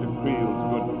of Senator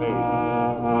Creel's good faith.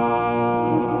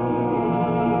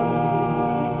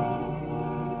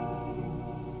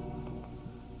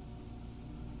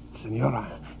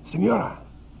 Senora. Senor?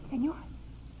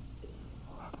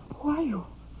 Who are you?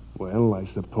 Well, I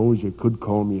suppose you could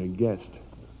call me a guest.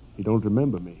 You don't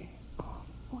remember me.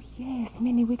 Oh, yes,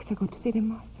 many weeks ago to see the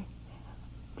master.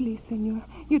 Please, senor,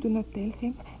 you do not tell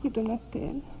him. You do not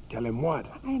tell. Tell him what?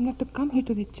 I am not to come here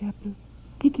to the chapel.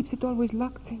 He keeps it always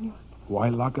locked, senor. Why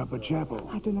lock up a chapel?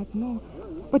 I do not know.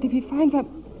 But if he finds out...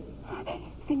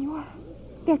 Senor,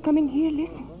 they're coming here,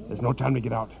 listen. There's no time to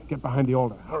get out. Get behind the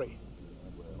altar. Hurry.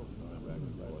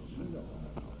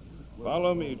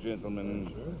 Follow me,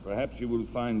 gentlemen. Perhaps you will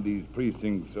find these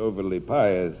precincts overly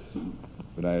pious,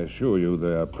 but I assure you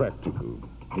they are practical.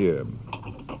 Here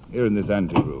in this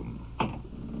anteroom.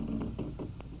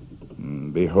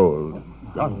 Behold.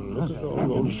 Guns.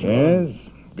 Yes,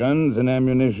 guns and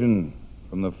ammunition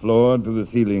from the floor to the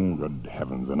ceiling. Good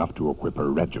heavens, enough to equip a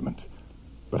regiment.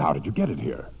 But how did you get it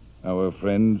here? Our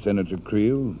friend, Senator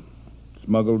Creel,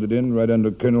 smuggled it in right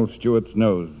under Colonel Stewart's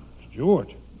nose.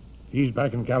 Stewart? He's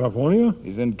back in California?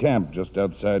 He's in camp just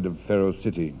outside of Faro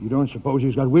City. You don't suppose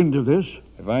he's got wind of this?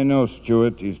 If I know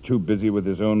Stewart, he's too busy with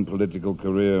his own political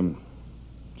career.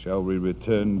 Shall we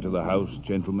return to the house,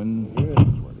 gentlemen?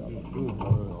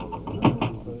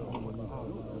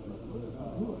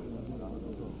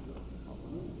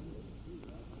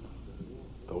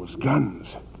 Those guns.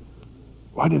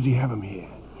 Why does he have them here?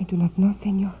 I do not know,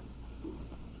 senor.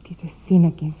 It is a sin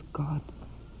against God.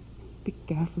 Be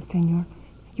careful, senor.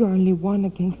 You're only one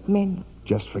against many.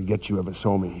 Just forget you ever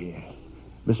saw me here.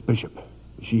 Miss Bishop,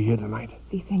 is she here tonight?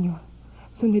 Si, senor.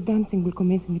 Soon the dancing will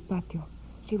commence in the patio.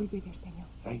 She will be there, senor.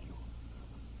 Thank you.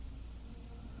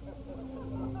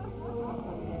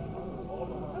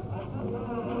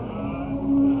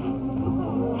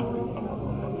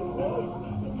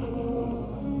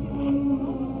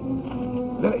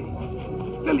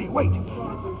 Lily, wait.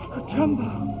 Trumbo.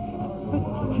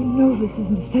 But you know this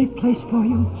isn't a safe place for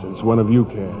you. Since when have you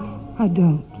cared? I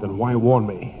don't. Then why warn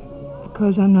me?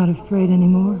 Because I'm not afraid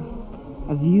anymore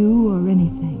of you or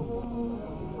anything.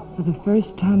 For the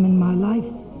first time in my life,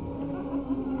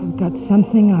 I've got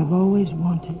something I've always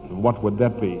wanted. And what would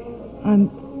that be? I'm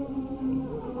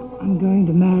going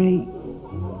to marry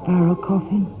Farrell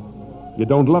Coffin. You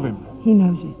don't love him? He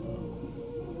knows it.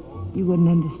 You wouldn't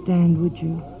understand, would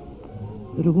you?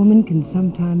 That a woman can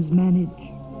sometimes manage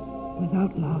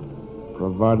without love.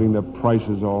 Providing the price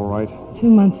is all right. 2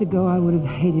 months ago, I would have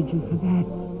hated you for that.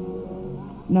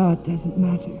 Now it doesn't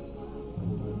matter.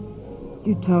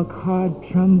 You talk hard,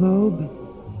 Trumbo, but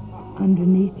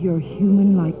underneath you're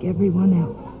human like everyone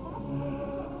else.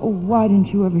 Oh, why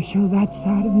didn't you ever show that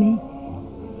side of me?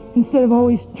 Instead of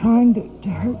always trying to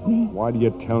hurt me? Why do you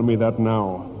tell me that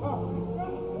now?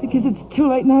 Because it's too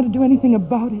late now to do anything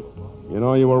about it. You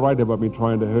know, you were right about me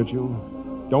trying to hurt you.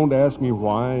 Don't ask me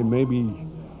why. Maybe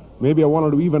I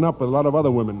wanted to even up with a lot of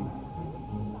other women.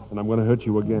 And I'm going to hurt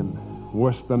you again.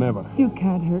 Worse than ever. You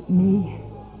can't hurt me.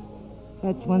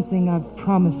 That's one thing I've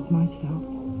promised myself.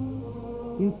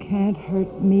 You can't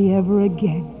hurt me ever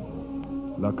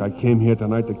again. Look, I came here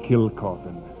tonight to kill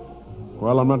Coffin.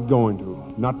 Well, I'm not going to.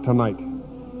 Not tonight.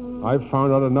 I've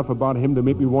found out enough about him to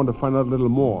make me want to find out a little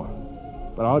more.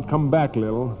 But I'll come back,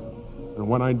 Lil. And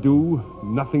when I do,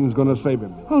 nothing's going to save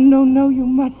him. Oh, no, you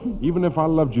mustn't. Even if I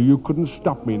loved you, you couldn't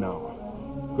stop me now.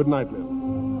 Good night, Lil.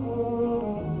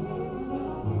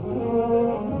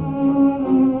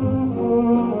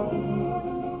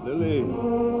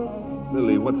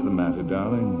 Lily, what's the matter,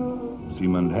 darling? You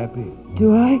seem unhappy.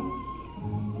 Do I?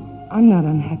 I'm not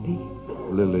unhappy.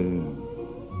 Lily,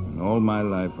 in all my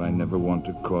life, I never want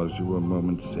to cause you a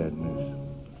moment's sadness.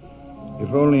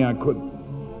 If only I could...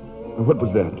 What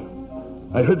was that?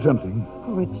 I heard something.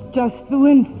 Oh, it's just the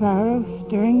wind, Pharaoh,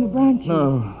 stirring the branches.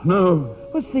 No.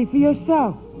 Well, see for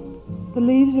yourself. The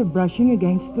leaves are brushing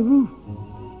against the roof.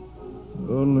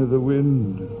 Only the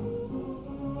wind.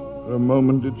 For a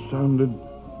moment it sounded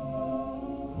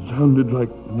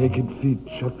like naked feet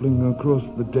shuffling across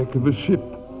the deck of a ship.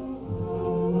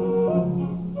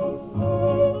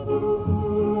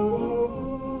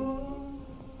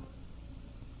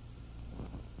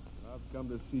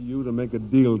 To see you to make a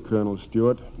deal, Colonel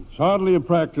Stewart. It's hardly a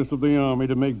practice of the Army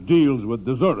to make deals with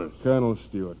deserters. Colonel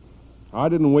Stewart, I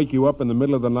didn't wake you up in the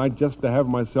middle of the night just to have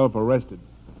myself arrested.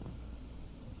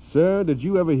 Sir, did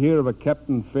you ever hear of a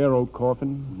Captain Pharaoh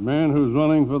Coffin? Man who's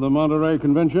running for the Monterey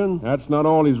Convention? That's not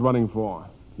all he's running for.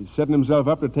 He's setting himself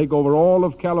up to take over all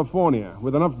of California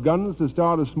with enough guns to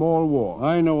start a small war.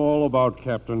 I know all about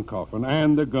Captain Coffin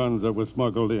and the guns that were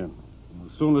smuggled in.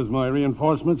 soon as my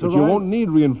reinforcements But arrive? you won't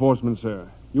need reinforcements, sir.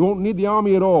 You won't need the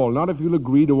army at all, not if you'll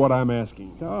agree to what I'm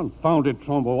asking. Confound it,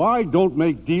 Trumbo. I don't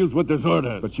make deals with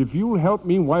deserters. But if you'll help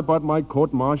me wipe out my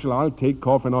court-martial, I'll take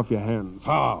Coffin off your hands.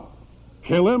 How?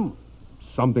 Kill him?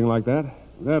 Something like that.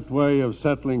 That way of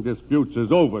settling disputes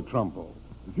is over, Trumbo.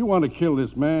 If you want to kill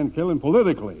this man, kill him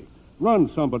politically. Run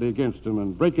somebody against him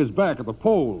and break his back at the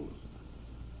polls.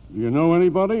 Do you know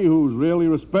anybody who's really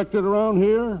respected around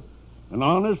here? An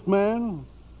honest man?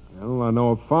 Well, I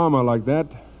know a farmer like that,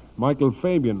 Michael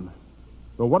Fabian.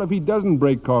 But what if he doesn't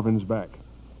break Coffin's back?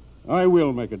 I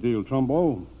will make a deal,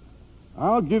 Trumbo.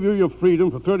 I'll give you your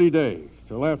freedom for 30 days,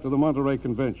 till after the Monterey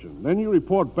Convention. Then you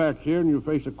report back here and you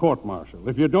face a court-martial.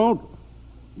 If you don't,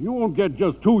 you won't get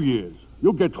just 2 years.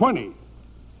 You'll get 20.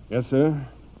 Yes, sir.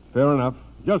 Fair enough.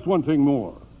 Just one thing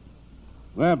more.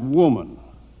 That woman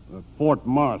at Fort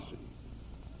Marcy.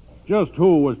 Just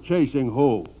who was chasing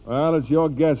who? Well, it's your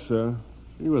guess, sir.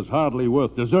 She was hardly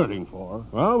worth deserting for.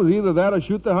 Well, it was either that or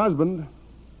shoot the husband.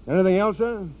 Anything else,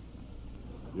 sir?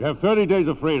 You have 30 days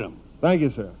of freedom. Thank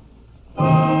you, sir.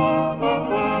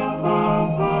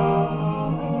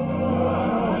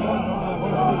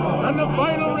 And the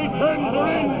final returns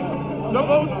are in. The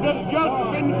votes have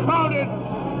just been counted.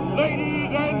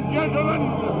 Ladies and gentlemen,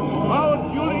 our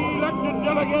duly elected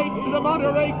delegate to the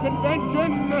Monterey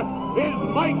Convention is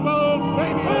Michael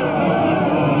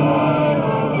Fabian.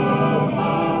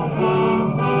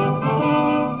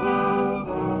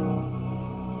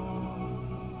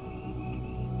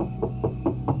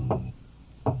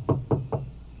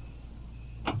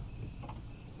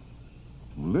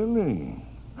 Lily.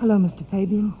 Hello, Mr.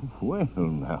 Fabian. Well,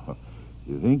 now,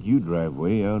 you think you drive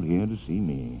way out here to see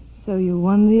me? So you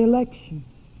won the election.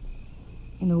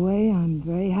 In a way, I'm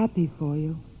very happy for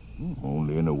you.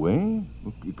 Only in a way?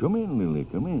 Come in, Lily.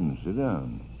 Come in. Sit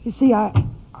down. You see,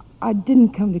 I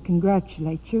didn't come to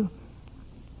congratulate you.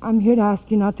 I'm here to ask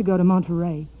you not to go to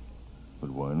Monterey.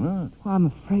 But why not? Well, I'm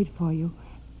afraid for you.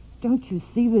 Don't you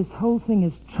see this whole thing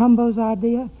is Trumbo's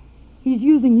idea? He's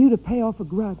using you to pay off a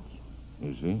grudge.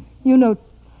 Is he?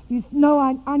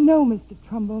 I know Mr.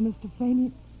 Trumbo, Mr.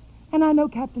 Fabian. And I know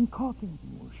Captain Coffin.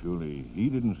 Well, surely he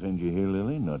didn't send you here,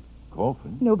 Lily, not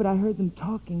Coffin. No, but I heard them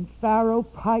talking. Farrow,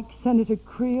 Pike, Senator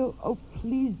Creel. Oh,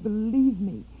 please believe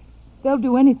me. They'll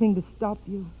do anything to stop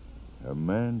you. A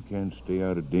man can't stay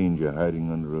out of danger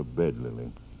hiding under a bed, Lily.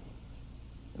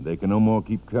 And they can no more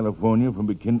keep California from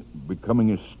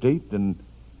becoming a state than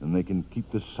they can keep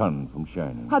the sun from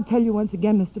shining. I'll tell you once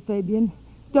again, Mr. Fabian.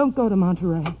 Don't go to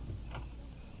Monterey.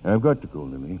 I've got to go,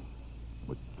 Lily.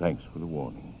 But thanks for the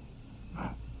warning.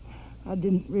 I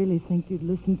didn't really think you'd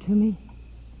listen to me.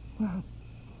 Well,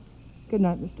 good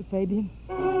night, Mr. Fabian.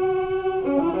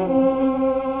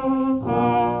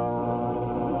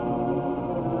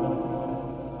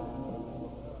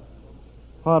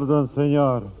 Pardon,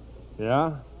 senor.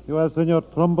 Yeah? You are Senor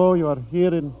Trumbo. You are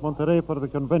here in Monterey for the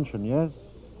convention, yes?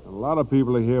 A lot of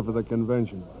people are here for the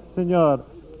convention. Senor,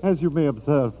 as you may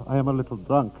observe, I am a little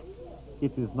drunk.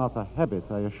 It is not a habit,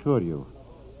 I assure you.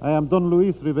 I am Don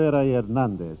Luis Rivera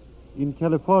Hernandez. In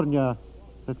California,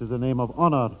 that is a name of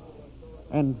honor.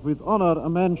 And with honor, a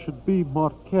man should be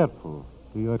more careful.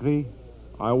 Do you agree?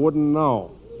 I wouldn't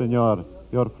know. Senor,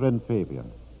 your friend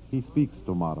Fabian. He speaks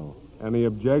tomorrow. Any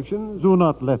objections? Do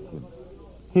not let him.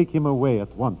 Take him away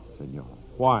at once, senor.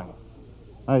 Why?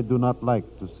 I do not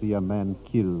like to see a man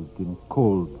killed in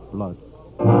cold blood.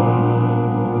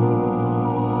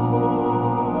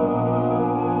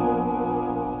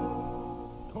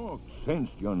 Talk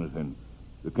sense, Jonathan.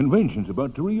 The convention's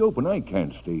about to reopen. I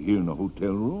can't stay here in a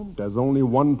hotel room. There's only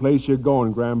one place you're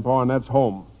going, Grandpa, and that's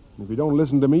home. If you don't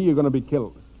listen to me, you're going to be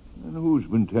killed. And who's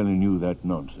been telling you that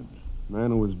nonsense? Man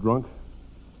who was drunk.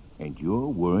 And you're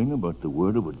worrying about the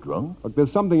word of a drunk? Look,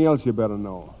 there's something else you better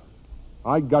know.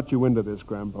 I got you into this,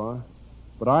 Grandpa.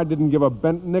 But I didn't give a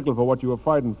bent nickel for what you were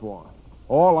fighting for.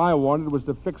 All I wanted was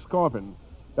to fix Coffin.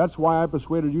 That's why I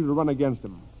persuaded you to run against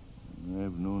him.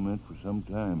 I've known that for some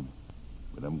time.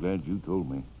 But I'm glad you told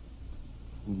me.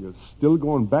 And you're still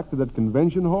going back to that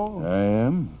convention hall? I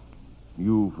am.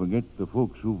 You forget the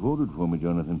folks who voted for me,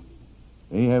 Jonathan.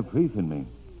 They have faith in me.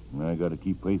 And I got to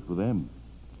keep faith with them.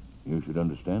 You should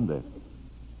understand that.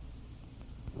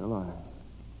 Well,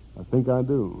 I think I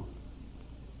do.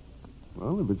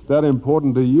 Well, if it's that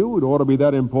important to you, it ought to be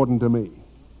that important to me.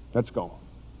 Let's go.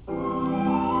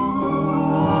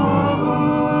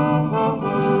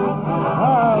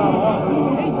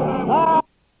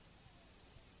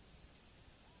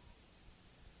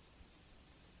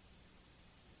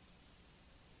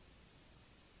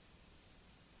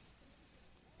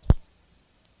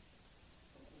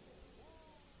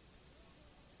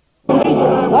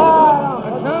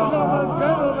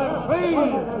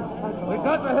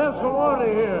 out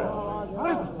of here.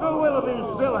 Mr.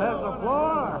 Willoughby still has the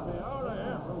floor.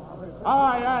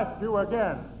 I ask you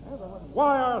again,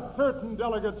 why are certain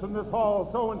delegates in this hall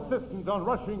so insistent on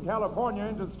rushing California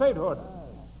into statehood?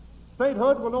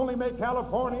 Statehood will only make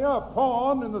California a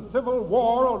pawn in the civil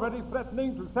war already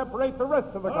threatening to separate the rest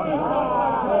of the country.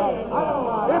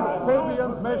 If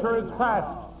Fabian's measure is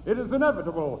passed, it is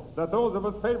inevitable that those of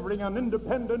us favoring an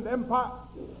independent empire,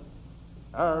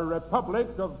 a Republic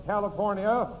of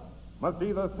California, must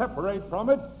either separate from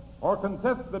it or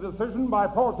contest the decision by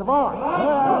force of arms.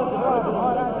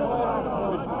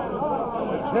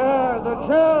 The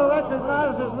chair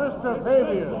recognizes Mr.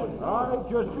 Fabian. I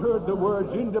just heard the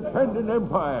words independent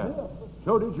empire.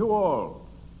 So did you all.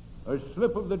 A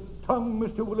slip of the tongue,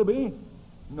 Mr. Willoughby?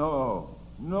 No,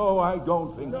 I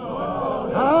don't think so.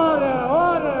 Order!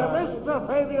 Mr.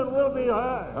 Fabian will be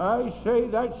heard. I say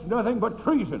that's nothing but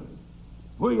treason.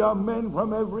 We are men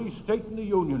from every state in the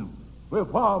Union. We're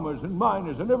farmers and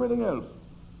miners and everything else.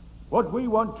 What we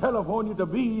want California to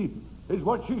be is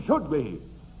what she should be.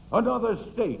 Another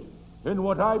state in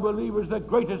what I believe is the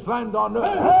greatest land on earth.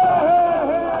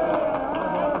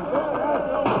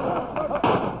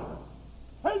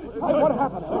 What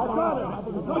happened?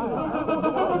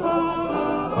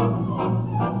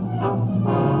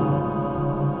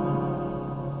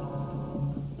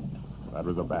 That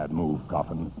was a bad move,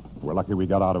 Coffin. We're lucky we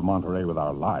got out of Monterey with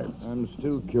our lives. I'm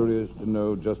still curious to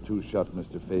know just who shot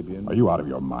Mr. Fabian. Are you out of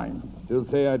your mind? Still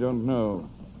say I don't know.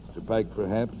 Mr. Pike,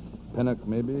 perhaps. Pennock,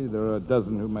 maybe. There are a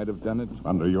dozen who might have done it.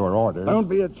 Under your orders. Don't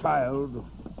be a child.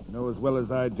 You know as well as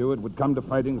I do it would come to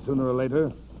fighting sooner or later.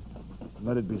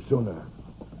 Let it be sooner.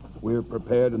 We're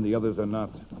prepared and the others are not.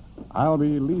 I'll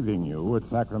be leaving you at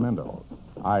Sacramento.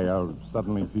 I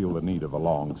suddenly feel the need of a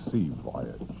long sea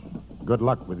voyage. Good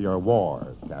luck with your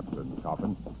war, Captain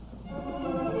Coffin.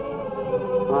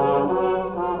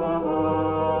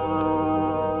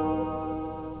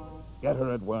 Get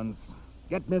her at once.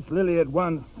 Get Miss Lily at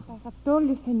once. I have told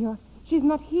you, senor. She's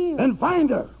not here. Then find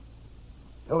her.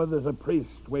 Tell her there's a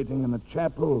priest waiting in the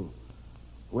chapel,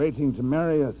 waiting to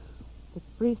marry us. The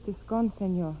priest is gone,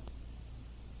 senor.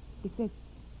 He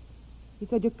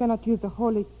said you cannot use the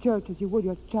holy church as you would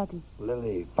your chattel.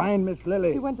 Lily. Find Miss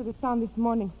Lily. She went to the town this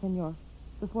morning, senor,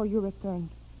 before you returned.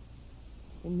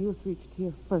 The news reached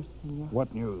here first, senor.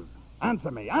 What news? Answer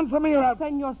me or I'll...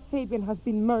 Senor Fabian has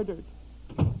been murdered.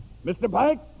 Mr.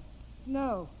 Pike?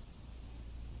 No.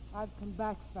 I've come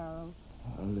back, Pharaoh.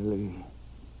 Oh, Lily.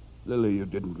 Lily, you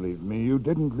didn't leave me. You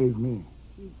didn't leave me.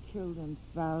 You killed him,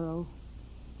 Pharaoh.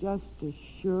 Just as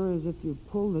sure as if you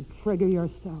pulled the trigger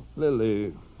yourself.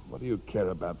 Lily, what do you care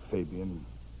about Fabian?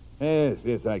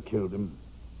 Yes, I killed him.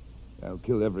 I'll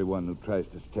kill everyone who tries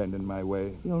to stand in my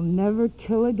way. You'll never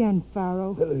kill again,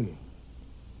 Pharaoh. Lily,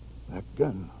 that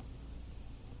gun.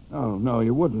 Oh, no,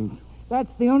 you wouldn't.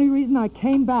 That's the only reason I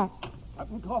came back.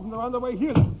 Captain Coffin, they're on their way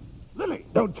here. Lily,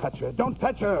 don't touch her. Don't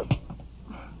touch her.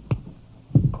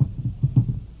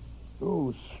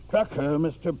 You struck her,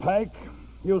 Mr. Pike.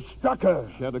 You struck her.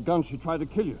 She had a gun. She tried to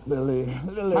kill you. Lily.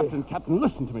 Captain,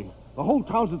 listen to me. The whole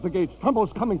town's at the gates.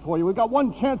 Trumbo's coming for you. We've got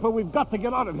one chance, but we've got to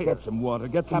get out of here. Get some water.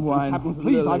 Get some wine. Captain,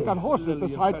 please. Lily. I've got horses to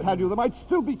side pad you. There might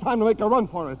still be time to make a run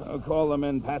for it. I'll call the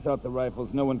men. Pass out the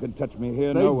rifles. No one can touch me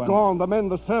here. They've No one. gone. The men,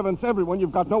 the servants, everyone.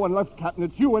 You've got no one left, Captain.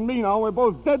 It's you and me now. We're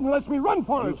both dead unless we run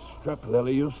for it. You struck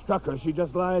Lily. You struck her. She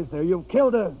just lies there. You've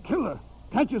killed her. Kill her?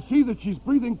 Can't you see that she's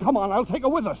breathing? Come on, I'll take her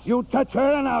with us. You touch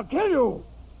her and I'll kill you.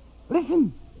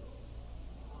 Listen.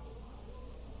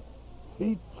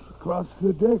 Feet across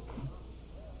the deck.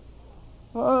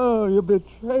 Oh, you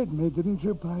betrayed me, didn't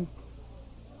you, Pike?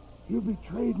 You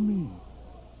betrayed me.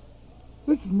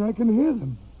 Listen, I can hear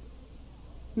them.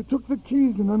 You took the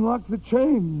keys and unlocked the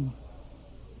chain.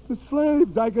 The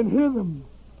slaves, I can hear them.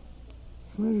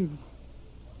 Slaves.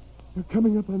 They're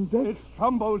coming up on deck. It's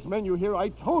Trumbo's men you hear. I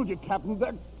told you, Captain.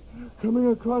 They're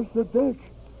coming across the deck.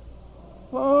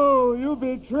 Oh, you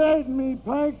betrayed me,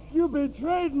 Pike. You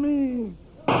betrayed me.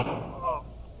 Oh.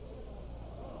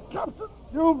 Captain.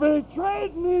 You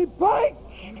betrayed me, Pike!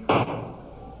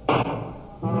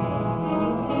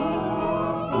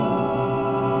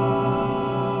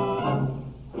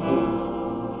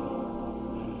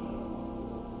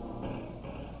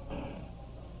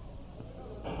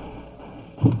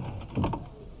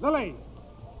 Lily!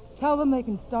 Tell them they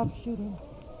can stop shooting.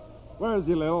 Where is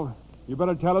he, Lil? You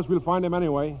better tell us. We'll find him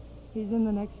anyway. He's in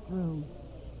the next room.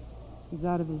 He's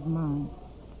out of his mind.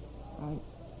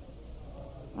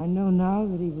 I know now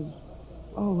that he was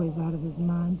always out of his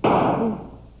mind.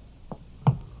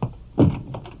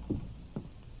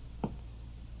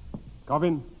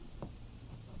 Coffin?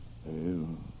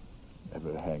 You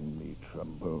never hang me,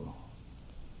 Trumbo.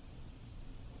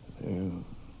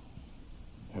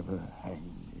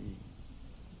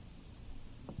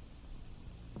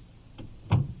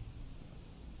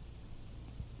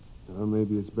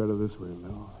 maybe it's better this way,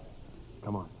 Lil.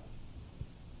 Come on.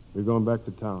 We're going back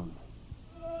to town.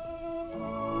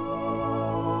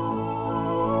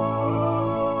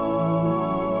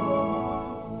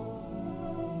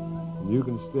 You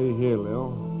can stay here,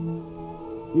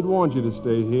 Lil. He'd want you to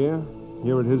stay here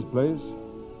at his place.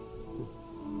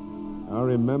 I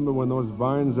remember when those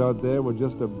vines out there were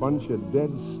just a bunch of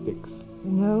dead sticks.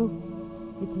 You know,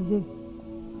 it's as if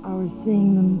I were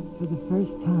seeing them for the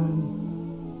first time,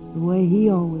 the way he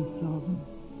always saw them.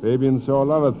 Fabian saw a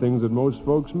lot of things that most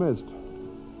folks missed.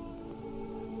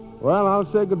 Well, I'll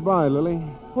say goodbye, Lily.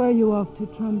 Where are you off to,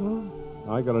 Trumbo?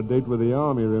 I got a date with the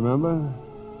Army, remember?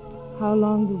 How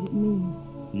long does it mean?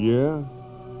 Year?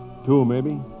 2,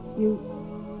 maybe.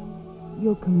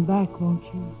 You'll come back, won't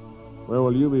you? Where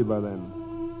will you be by then?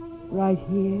 Right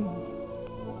here,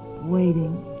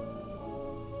 waiting.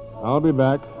 I'll be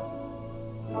back.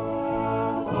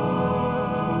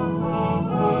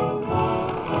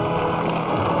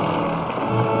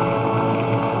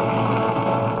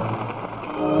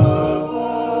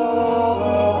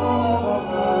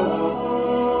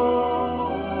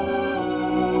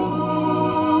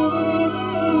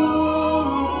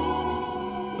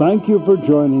 Thank you for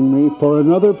joining me for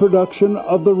another production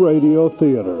of the Radio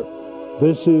Theater.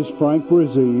 This is Frank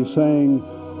Brzee saying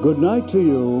good night to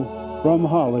you from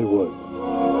Hollywood.